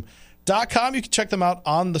KentuckyTourism.com. You can check them out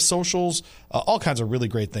on the socials. All kinds of really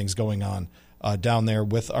great things going on down there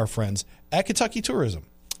with our friends at Kentucky Tourism.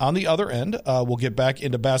 On the other end, we'll get back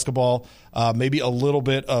into basketball, maybe a little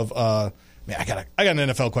bit of I got an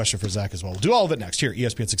NFL question for Zach as well. We'll do all of it next here at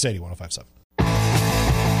ESPN 680 1057.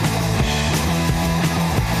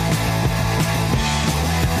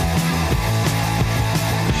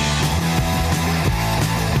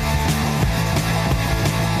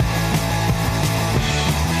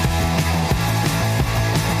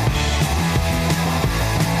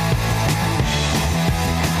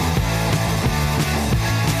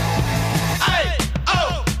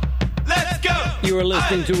 You are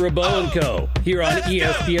listening to Rabaut Co. here on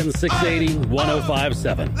ESPN 680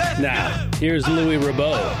 1057. Now, here's Louis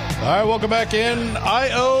Rabaut. All right, welcome back in.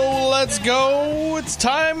 Let's go. It's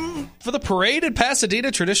time for the parade at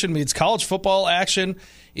Pasadena. Tradition meets college football action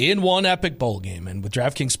in one epic bowl game. And with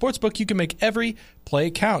DraftKings Sportsbook, you can make every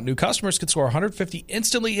play count. New customers can score 150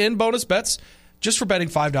 instantly in bonus bets just for betting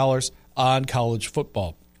 $5 on college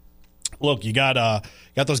football. Look, you got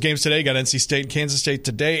those games today. You got NC State and Kansas State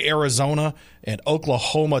today, Arizona and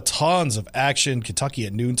Oklahoma. Tons of action. Kentucky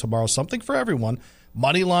at noon tomorrow. Something for everyone.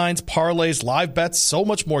 Money lines, parlays, live bets, so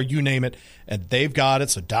much more. You name it, and they've got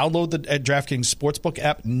it. So download the DraftKings Sportsbook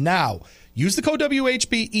app now. Use the code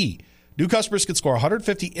WHBE. New customers can score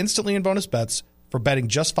 150 instantly in bonus bets for betting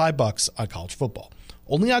just $5 on college football.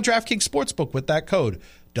 Only on DraftKings Sportsbook with that code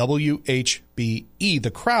WHBE.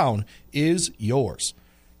 The crown is yours.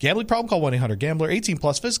 Gambling problem? Call 1-800-GAMBLER. 18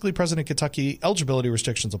 plus, physically present in Kentucky. Eligibility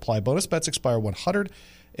restrictions apply. Bonus bets expire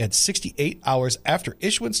 168 hours after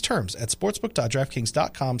issuance. Terms at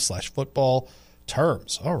sportsbook.draftkings.com/football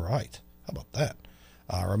terms. All right. How about that?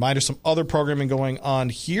 Reminder, some other programming going on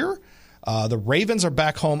here. The Ravens are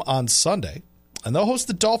back home on Sunday, and they'll host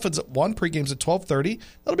the Dolphins at 1. Pregames at 12:30.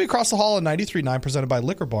 That'll be across the hall at 93.9, presented by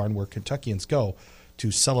Liquor Barn, where Kentuckians go to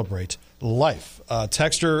celebrate life.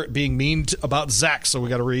 Texter being mean about Zach, so we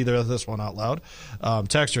got to read this one out loud.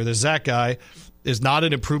 Texter, the Zach guy is not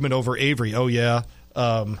an improvement over Avery. Oh, yeah.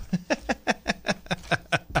 I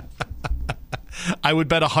would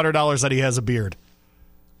bet $100 that he has a beard.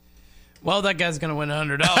 Well, that guy's going to win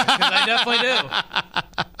 $100 because I definitely do.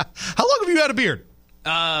 How long have you had a beard?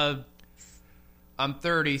 I'm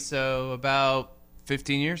 30, so about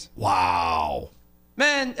 15 years. Wow.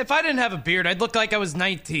 Man, if I didn't have a beard, I'd look like I was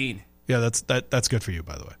 19. Yeah, that's good for you,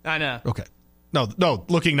 by the way. I know. Okay. No,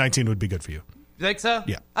 looking 19 would be good for you. You think so?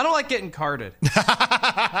 Yeah. I don't like getting carded.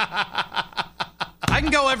 I can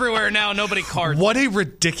go everywhere now. Nobody cards. What a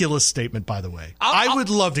ridiculous statement, by the way. I would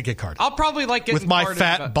love to get carded. I'll probably like getting with my carded,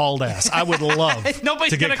 fat, bald ass. I would love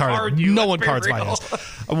Nobody's to get carded. Card you, no one cards my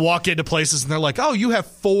ass. I walk into places and they're like, "Oh, you have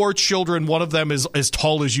 4 children. One of them is as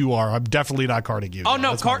tall as you are. I'm definitely not carding you." Oh,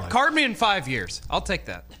 no. Card me in 5 years. I'll take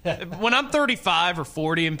that. When I'm 35 or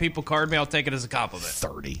 40 and people card me, I'll take it as a compliment.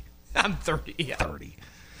 30. I'm 30. Yeah. 30.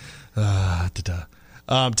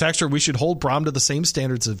 Texter, we should hold Braum to the same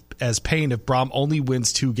standards as Payne. If Braum only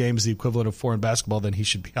wins 2 games, the equivalent of 4 in basketball, then he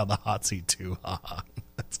should be on the hot seat too.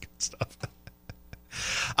 That's good stuff.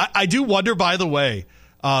 I do wonder, by the way,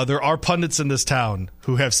 there are pundits in this town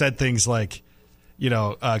who have said things like,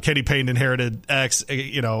 Kenny Payne inherited X,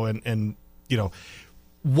 and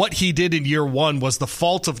what he did in year 1 was the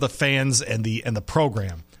fault of the fans and the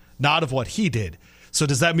program, not of what he did. So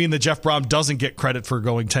does that mean that Jeff Brom doesn't get credit for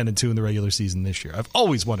going 10-2 in the regular season this year? I've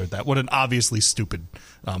always wondered that. What an obviously stupid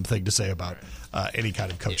thing to say about any kind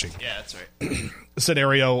of coaching Yeah, that's right.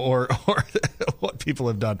 scenario or what people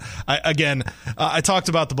have done. I talked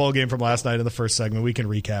about the bowl game from last night in the first segment. We can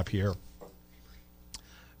recap here. I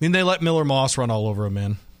mean, they let Miller Moss run all over him,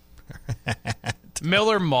 man.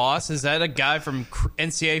 Miller Moss, is that a guy from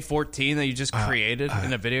NCAA 14 that you just created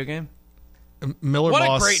in a video game? Miller What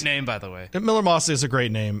Moss, a great name, by the way. Miller Moss is a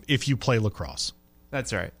great name if you play lacrosse.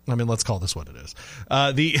 That's right. I mean, let's call this what it is.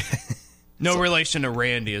 No relation to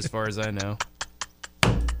Randy, as far as I know.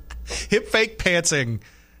 Hip fake pantsing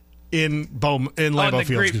in Lambeau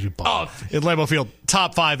Field. In Lambeau Field,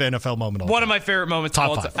 top 5 NFL moment. One of my favorite moments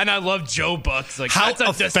Top of all time. 5. And I love Joe Buck's. Like, How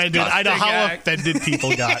that's a offended! I know how act. offended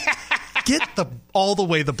people got. Get all the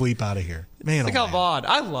way the bleep out of here, man! Like, come on,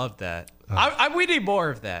 I love that. We need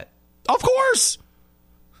more of that. Of course.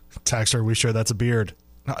 Texter, we sure that's a beard.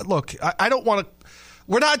 Look, I don't want to.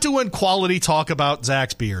 We're not doing quality talk about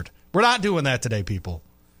Zach's beard. We're not doing that today, people.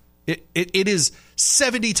 It is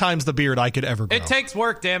 70 times the beard I could ever grow. It takes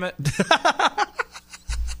work, damn it.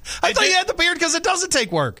 I thought you had the beard because it doesn't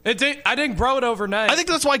take work. I didn't grow it overnight. I think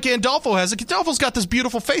that's why Gandolfo has it. Gandolfo's got this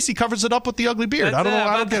beautiful face. He covers it up with the ugly beard. I don't know.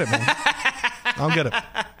 I don't get it, man. I don't get it.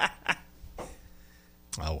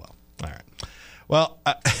 Oh, well. All right. Well,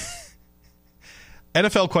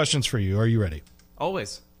 NFL questions for you. Are you ready?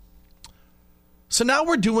 Always. So now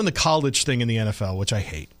we're doing the college thing in the NFL, which I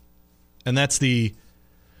hate. And that's the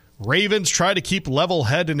Ravens try to keep level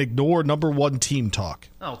head and ignore number one team talk.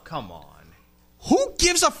 Oh, come on. Who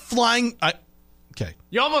gives a flying... Okay.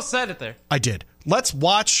 You almost said it there. I did. Let's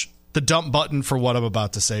watch the dump button for what I'm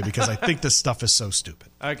about to say because I think this stuff is so stupid.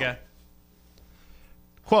 Okay.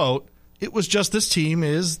 Quote, it was just this team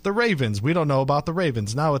is the Ravens. We don't know about the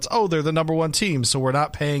Ravens. Now it's, they're the number one team, so we're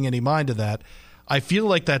not paying any mind to that. I feel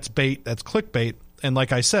like that's bait. That's clickbait. And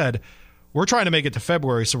like I said, we're trying to make it to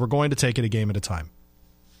February, so we're going to take it a game at a time.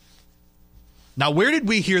 Now, where did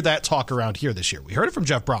we hear that talk around here this year? We heard it from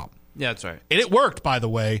Jeff Brom. Yeah, that's right. And it worked, by the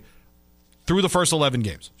way, through the first 11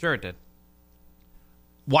 games. Sure it did.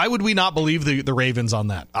 Why would we not believe the Ravens on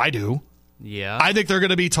that? I do. Yeah. I think they're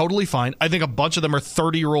going to be totally fine. I think a bunch of them are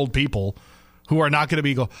 30-year-old people who are not going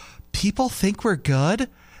to people think we're good?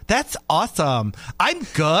 That's awesome. I'm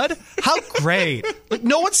good? How great. Like,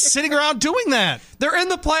 no one's sitting around doing that. They're in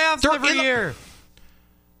the playoffs every year.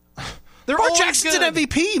 They're Lamar always Jackson's good. an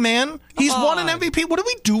MVP, man. He's won an MVP. What are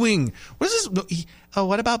we doing? What is this?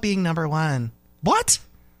 What about being number one? What?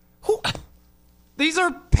 Who? These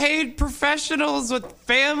are paid professionals with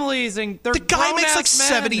families, and they're The guy makes like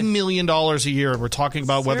grown-ass $70 million a year, and we're talking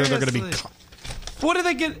about whether they're going to be... What do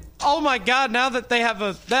they get? Oh my God! Now they have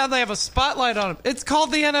a spotlight on him. It's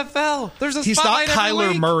called the NFL. There's a He's not spotlight every Kyler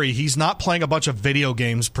week. Murray. He's not playing a bunch of video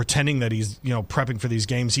games pretending that he's prepping for these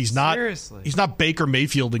games. He's not. Seriously. He's not Baker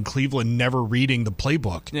Mayfield in Cleveland, never reading the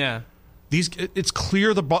playbook. Yeah. It's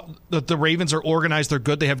clear that the Ravens are organized. They're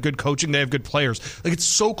good. They have good coaching. They have good players. Like, it's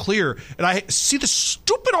so clear. And I see the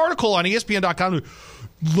stupid article on ESPN.com.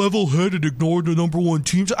 Level-headed, ignored the number one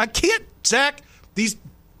teams. I can't, Zach. These.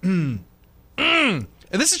 And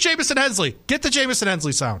this is Jamison Hensley. Get the Jamison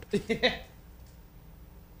Hensley sound.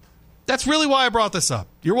 That's really why I brought this up.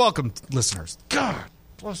 You're welcome, listeners. God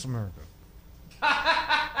bless America.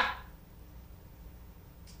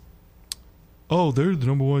 They're the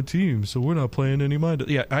number one team, so we're not paying any mind.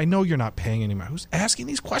 Yeah, I know you're not paying any mind. Who's asking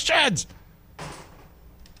these questions?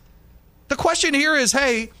 The question here is,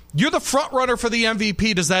 hey, you're the front runner for the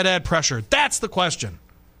MVP. Does that add pressure? That's the question.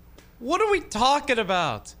 What are we talking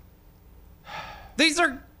about? These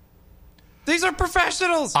are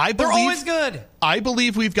professionals. They're always good. I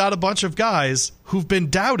believe we've got a bunch of guys who've been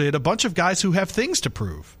doubted, a bunch of guys who have things to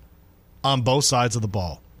prove on both sides of the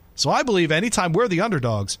ball. So I believe anytime we're the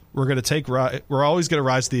underdogs, we're always going to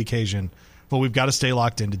rise to the occasion, but we've got to stay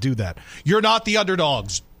locked in to do that. You're not the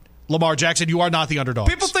underdogs, Lamar Jackson. You are not the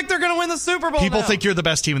underdogs. People think they're going to win the Super Bowl. People now. think you're the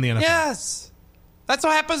best team in the NFL. Yes. That's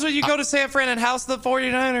what happens when you go to San Fran and house the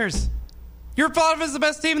 49ers. You're thought of as the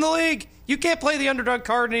best team in the league. You can't play the underdog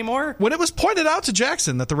card anymore. When it was pointed out to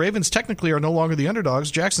Jackson that the Ravens technically are no longer the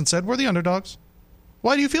underdogs, Jackson said, we're the underdogs.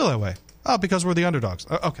 Why do you feel that way? Oh, because we're the underdogs.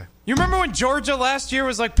 Okay. You remember when Georgia last year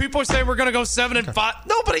was like, people say we're going to go 7-5.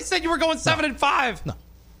 Nobody said you were going 7-5. No.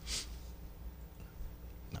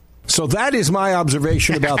 So that is my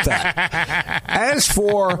observation about that. As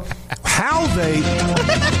for how they...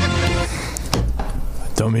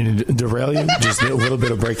 Don't mean to derail you. Just a little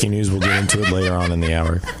bit of breaking news. We'll get into it later on in the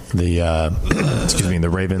hour. The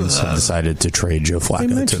Ravens have decided to trade Joe Flacco.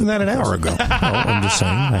 You mentioned that an hour ago. I'm just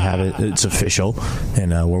saying. I have it. It's official,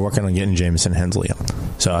 and we're working on getting Jamison Hensley on.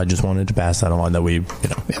 So I just wanted to pass that along. That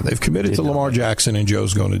they've committed to Lamar Jackson, and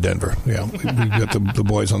Joe's going to Denver. Yeah, we got the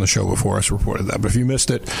boys on the show before us reported that. But if you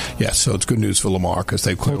missed it, yes. So it's good news for Lamar because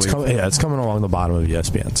they clearly. It's coming along the bottom of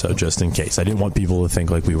ESPN. So just in case, I didn't want people to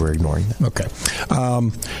think like we were ignoring that. Okay.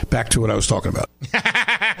 Back to what I was talking about.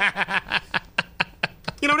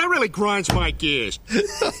 That really grinds my gears.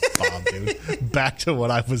 Bob, dude. Back to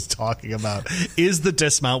what I was talking about. Is the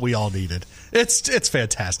dismount we all needed. It's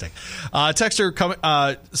fantastic.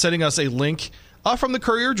 Texter sending us a link from the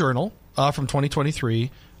Courier-Journal from 2023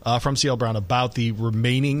 from CL Brown about the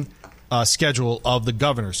remaining schedule of the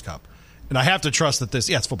Governor's Cup. And I have to trust that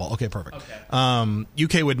it's football. Okay, perfect. Okay.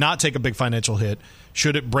 UK would not take a big financial hit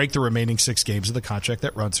should it break the remaining 6 games of the contract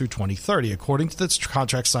that runs through 2030. According to this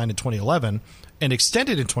contract signed in 2011 and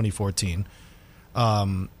extended in 2014,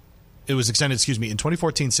 it was extended, in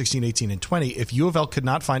 2014, 16, 18, and 20. If U of L could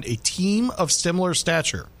not find a team of similar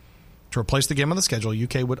stature to replace the game on the schedule,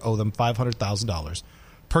 UK would owe them $500,000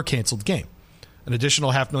 per canceled game. An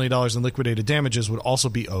additional $500,000 in liquidated damages would also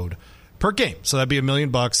be owed per game. So that'd be $1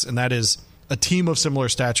 million, and that is a team of similar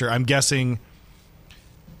stature. I'm guessing.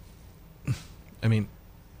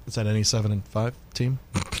 Is that any 7-5 team?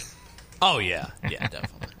 Oh yeah,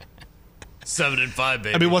 definitely. 7-5,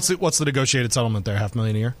 baby. What's the negotiated settlement there?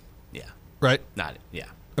 $500,000 a year? Yeah. Right. Yeah.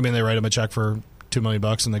 They write them a check for $2 million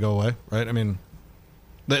and they go away. Right.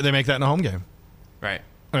 They make that in a home game. Right.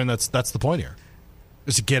 That's the point here,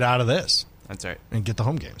 is to get out of this. That's right. And get the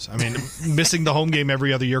home games. Missing the home game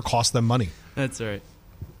every other year costs them money. That's right.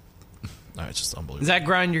 It's just unbelievable. Does that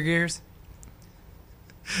grind your gears?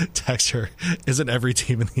 Texter, isn't every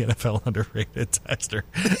team in the NFL underrated? Texter.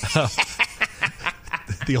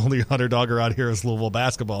 The only underdog around here is Louisville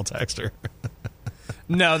basketball. Texter.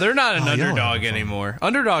 No, they're not an underdog anymore.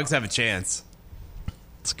 Underdogs have a chance.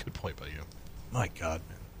 That's a good point by you. My God,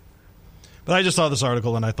 man. But I just saw this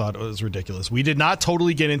article and I thought it was ridiculous. We did not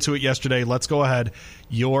totally get into it yesterday. Let's go ahead.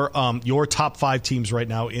 Your top 5 teams right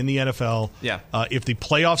now in the NFL. Yeah. If the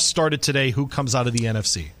playoffs started today, who comes out of the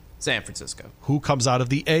NFC? San Francisco. Who comes out of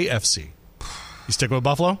the AFC? You stick with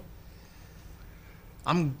Buffalo?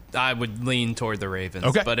 I would lean toward the Ravens.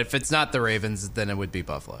 Okay. But if it's not the Ravens, then it would be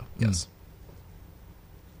Buffalo. Yes.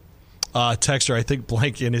 Texter, I think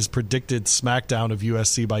blank in his predicted smackdown of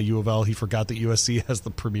USC by U of L, he forgot that USC has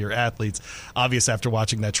the premier athletes. Obvious after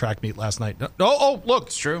watching that track meet last night. Look.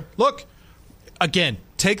 It's true. Look. Again,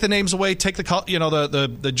 take the names away, take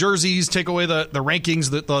the jerseys, take away the rankings,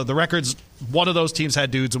 the records. One of those teams had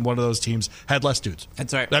dudes and one of those teams had less dudes.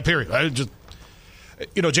 That's right. That period.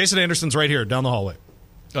 Jason Anderson's right here down the hallway,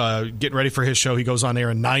 getting ready for his show. He goes on air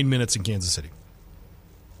in 9 minutes in Kansas City.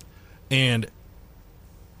 And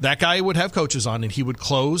that guy would have coaches on, and he would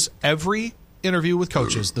close every interview with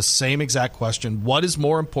coaches the same exact question: what is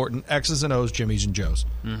more important, X's and O's, Jimmy's and Joe's?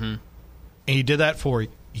 Mm-hmm. And he did that for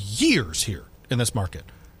years here in this market.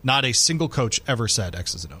 Not a single coach ever said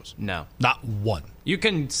X's and O's. No. Not one. You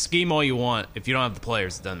can scheme all you want. If you don't have the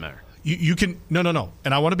players, it doesn't matter. You can – no.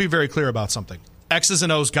 And I want to be very clear about something. X's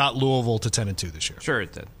and O's got Louisville to 10-2 this year. Sure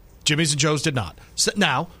it did. Jimmy's and Joe's did not. So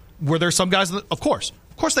now, were there some guys – of course.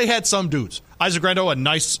 Of course they had some dudes. Isaac Grando, a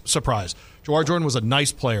nice surprise. Jawar Jordan was a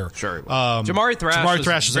nice player. Sure he was. Jamari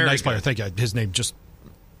Thrash is a nice player. Thank you. His name just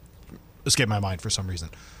escaped my mind for some reason.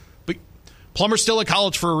 But Plummer's still in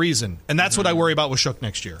college for a reason, and that's what I worry about with Shook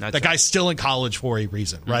next year. That guy's still in college for a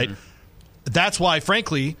reason, right? That's why,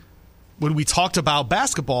 frankly, when we talked about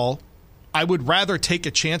basketball, I would rather take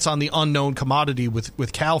a chance on the unknown commodity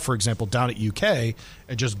with Cal, for example, down at UK,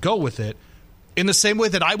 and just go with it in the same way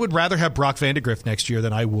that I would rather have Brock Vandegrift next year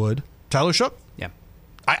than I would Tyler Shook. Yeah.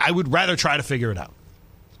 I would rather try to figure it out.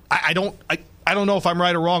 I don't know if I'm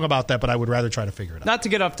right or wrong about that, but I would rather try to figure it out. Not to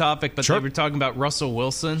get off topic, but Sure. They were talking about Russell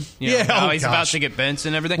Wilson. How he's about to get benched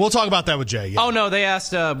and everything. We'll talk about that with Jay. Yeah. Oh, no, they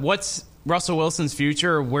asked what's Russell Wilson's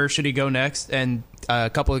future, or where should he go next? And a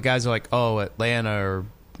couple of guys are like, Atlanta or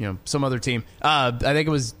some other team. I think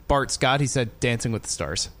it was Bart Scott. He said Dancing with the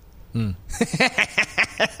Stars.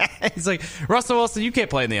 He's like, Russell Wilson, you can't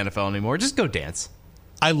play in the NFL anymore. Just go dance.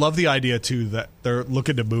 I love the idea, too, that they're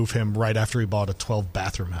looking to move him right after he bought a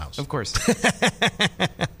 12-bathroom house. Of course. By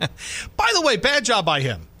the way, bad job by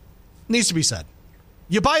him. Needs to be said.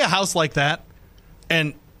 You buy a house like that,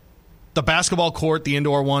 and the basketball court, the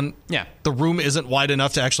indoor one, the room isn't wide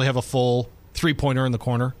enough to actually have a full three-pointer in the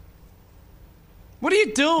corner. What are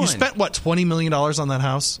you doing? You spent, $20 million on that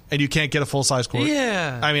house, and you can't get a full-size court?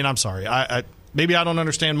 Yeah. I'm sorry. Maybe I don't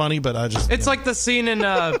understand money, but I just... It's like the scene in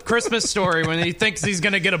Christmas Story when he thinks he's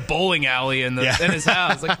going to get a bowling alley in his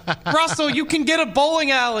house. Like, Russell, you can get a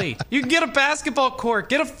bowling alley. You can get a basketball court.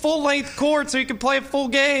 Get a full-length court so you can play a full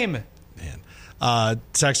game.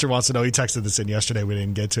 Texter wants to know, he texted this in yesterday, we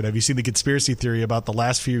didn't get to it. Have you seen the conspiracy theory about the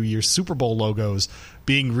last few years' Super Bowl logos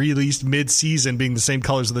being released mid-season, being the same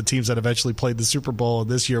colors of the teams that eventually played the Super Bowl?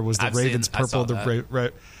 This year was the Ravens purple.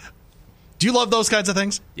 Do you love those kinds of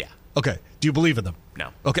things? Yeah. Okay. Do you believe in them? No.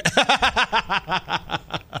 Okay.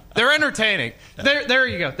 They're entertaining. There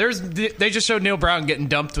you go. They just showed Neil Brown getting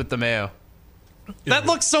dumped with the mayo. That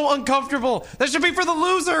looks so uncomfortable. That should be for the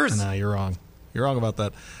losers. Nah, you're wrong. You're wrong about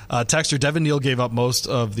that. Texter Devin Neal gave up most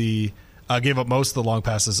of the long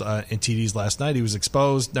passes and TDs last night. He was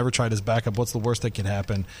exposed. Never tried his backup. What's the worst that can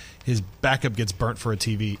happen? His backup gets burnt for a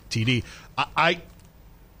TD. I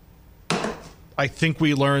think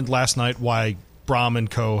we learned last night why Rabaut and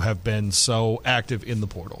Co have been so active in the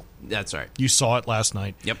portal. That's right. You saw it last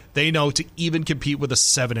night. Yep. They know to even compete with a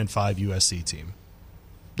 7-5 USC team,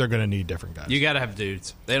 they're going to need different guys. You got to have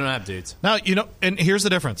dudes. They don't have dudes. Now, and here's the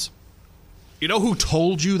difference. You know who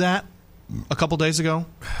told you that a couple days ago?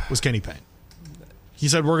 Was Kenny Payne. He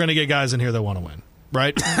said, we're going to get guys in here that want to win,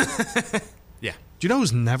 right? Yeah. Do you know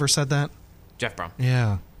who's never said that? Jeff Brom.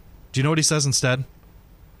 Yeah. Do you know what he says instead?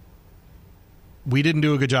 We didn't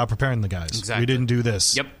do a good job preparing the guys. Exactly. We didn't do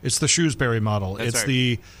this. Yep. It's the Shrewsbury model. That's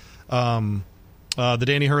it's right. the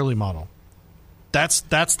Danny Hurley model. That's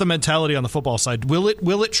the mentality on the football side. Will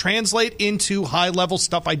it translate into high-level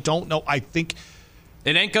stuff? I don't know. I think...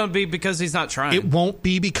 It ain't going to be because he's not trying. It won't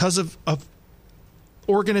be because of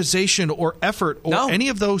organization or effort or any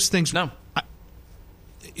of those things. No.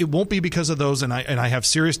 It won't be because of those, and I have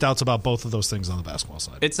serious doubts about both of those things on the basketball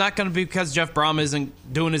side. It's not going to be because Jeff Brom isn't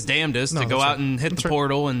doing his damnedest to go out and hit the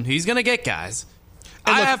portal, and he's going to get guys.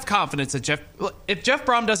 And I have confidence that if Jeff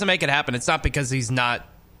Brom doesn't make it happen, it's not because he's not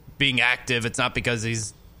being active. It's not because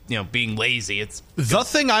he's being lazy. It's the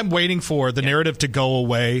thing I'm waiting for the narrative to go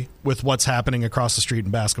away with what's happening across the street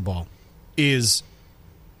in basketball is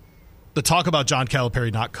the talk about John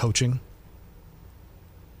Calipari not coaching.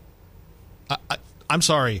 I'm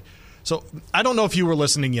sorry. So I don't know if you were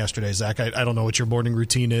listening yesterday, Zach. I don't know what your morning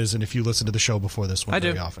routine is and if you listen to the show before this one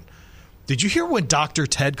very often. Did you hear when Dr.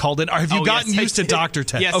 Ted called in? Or have you gotten used to Dr.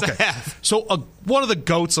 Ted? Yes, okay. I have. So one of the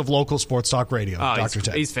goats of local sports talk radio, Dr.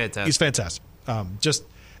 Ted. He's fantastic. He's fantastic. Just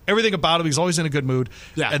everything about him. He's always in a good mood.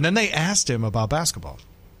 Yeah. And then they asked him about basketball,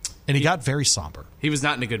 and he got very somber. He was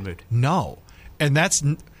not in a good mood. No. And that's...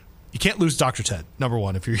 You can't lose Dr. Ted, number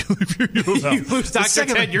one. If you lose Dr.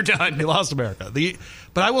 Ted, you're done. He lost America.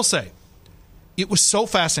 But I will say, it was so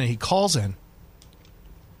fascinating. He calls in,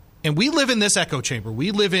 and we live in this echo chamber.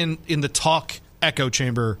 We live in the talk echo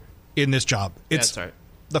chamber in this job. It's That's right.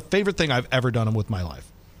 The favorite thing I've ever done with my life.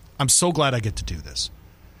 I'm so glad I get to do this.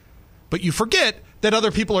 But you forget that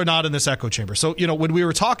other people are not in this echo chamber. So, when we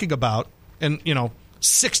were talking about, and,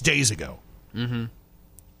 6 days ago,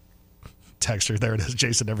 texture, there it is.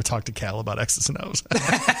 Jason never talked to Cal about X's and O's.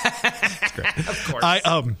 It's great. Of course.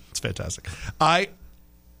 It's fantastic.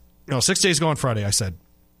 6 days ago on Friday, I said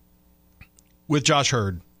with Josh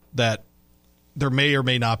Hurd that there may or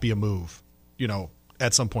may not be a move,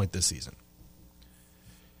 at some point this season.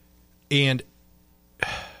 And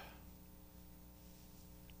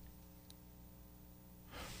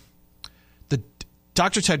the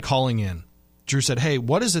Dr. Ted calling in, Drew said, hey,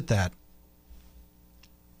 what is it that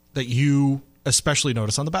you especially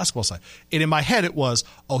notice on the basketball side? And in my head it was,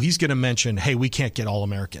 he's going to mention, hey, we can't get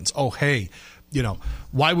All-Americans. Oh, hey,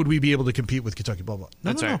 why would we be able to compete with Kentucky, blah, blah.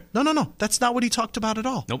 No. That's not what he talked about at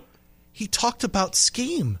all. Nope. He talked about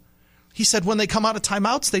scheme. He said when they come out of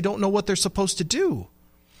timeouts, they don't know what they're supposed to do.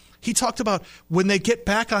 He talked about when they get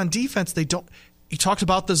back on defense, he talked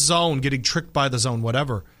about the zone, getting tricked by the zone,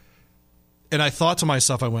 whatever. And I thought to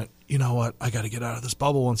myself, I went, you know what? I got to get out of this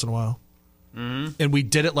bubble once in a while. Mm-hmm. And we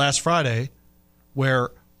did it last Friday, where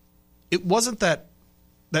it wasn't that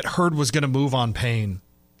Hurd was going to move on Payne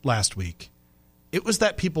last week. It was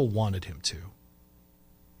that people wanted him to.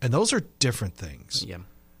 And those are different things. Yeah.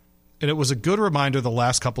 And it was a good reminder the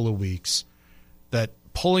last couple of weeks that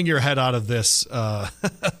pulling your head out of this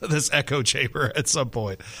this echo chamber at some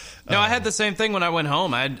point. No, I had the same thing when I went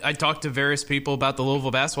home. I talked to various people about the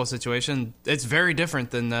Louisville basketball situation. It's very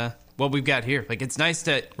different than what we've got here. Like, it's nice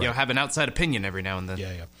to have an outside opinion every now and then.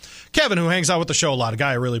 Yeah. Kevin, who hangs out with the show a lot, a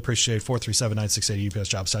guy I really appreciate, 437-9680 UPS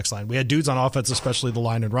Jobs text line. We had dudes on offense, especially the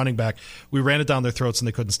line and running back. We ran it down their throats and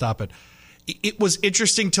they couldn't stop it. It was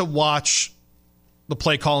interesting to watch the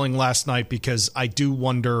play calling last night because I do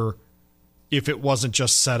wonder if it wasn't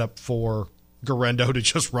just set up for Garendo to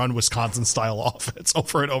just run Wisconsin-style offense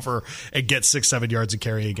over and over and get 6-7 yards of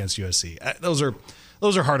carry against USC? Those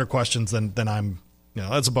are harder questions than I'm.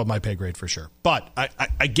 That's above my pay grade for sure. But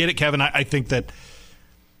I get it, Kevin. I think that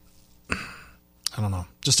I don't know.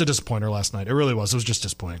 Just a disappointer last night. It really was. It was just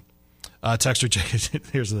disappointing. Texter Jay,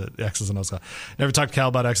 here's the X's and O's. Never talked to Cal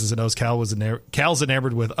about X's and O's. Cal's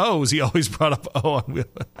enamored with O's. He always brought up O on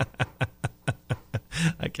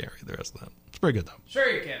I can't read the rest of that. It's pretty good, though. Sure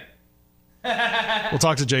you can. We'll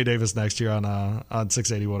talk to Jay Davis next year on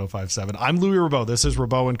 680-1057. I'm Louis Rabaut. This is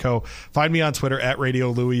Rabaut & Co. Find me on Twitter at Radio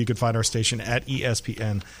Louis. You can find our station at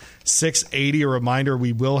ESPN 680. A reminder,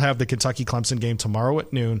 we will have the Kentucky-Clemson game tomorrow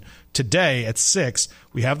at noon. Today at 6,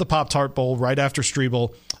 we have the Pop-Tart Bowl right after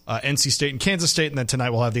Strebel, NC State and Kansas State. And then tonight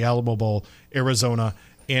we'll have the Alamo Bowl, Arizona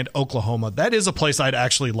and Oklahoma. That is a place I'd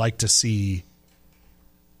actually like to see.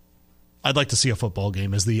 I'd like to see a football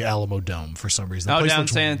game as the Alamo Dome for some reason. The place down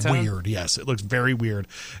looks San Antonio? weird. Yes, it looks very weird,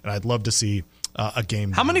 and I'd love to see a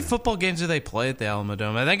game. How many football games do they play at the Alamo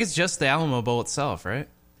Dome? I think it's just the Alamo Bowl itself, right?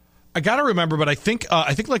 I gotta remember, but I think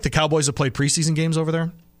like the Cowboys have played preseason games over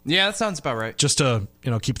there. Yeah, that sounds about right. Just to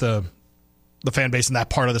keep the fan base in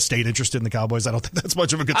that part of the state interested in the Cowboys. I don't think that's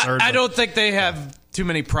much of a concern. I don't think they have too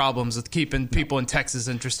many problems with keeping people in Texas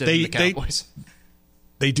interested in the Cowboys.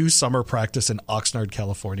 They do summer practice in Oxnard,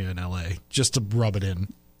 California, and L.A. just to rub it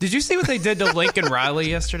in. Did you see what they did to Lincoln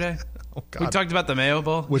Riley yesterday? Oh, God. We talked about the Mayo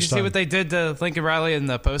Bowl. Did you see what they did to Lincoln Riley in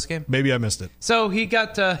the postgame? Maybe I missed it. So he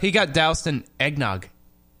got doused in eggnog.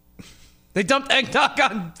 They dumped eggnog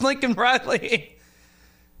on Lincoln Riley.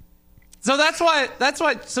 So that's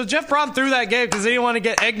why. So Jeff Brom threw that game because he didn't want to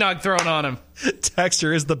get eggnog thrown on him.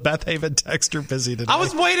 Texter, is the Beth Haven Texter busy today? I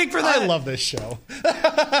was waiting for that. I love this show.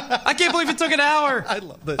 I can't believe it took an hour. I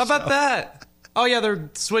love this. How about that? Oh yeah,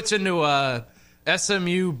 they're switching to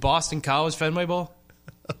SMU Boston College Fenway Bowl.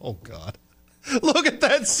 Oh God. Look at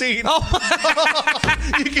that scene. Oh.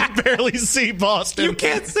 You can barely see Boston. You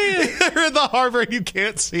can't see it. They're in the harbor. You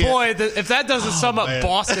can't see Boy, it. if that doesn't sum up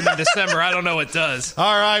Boston in December, I don't know what does.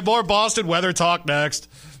 All right, more Boston weather talk next.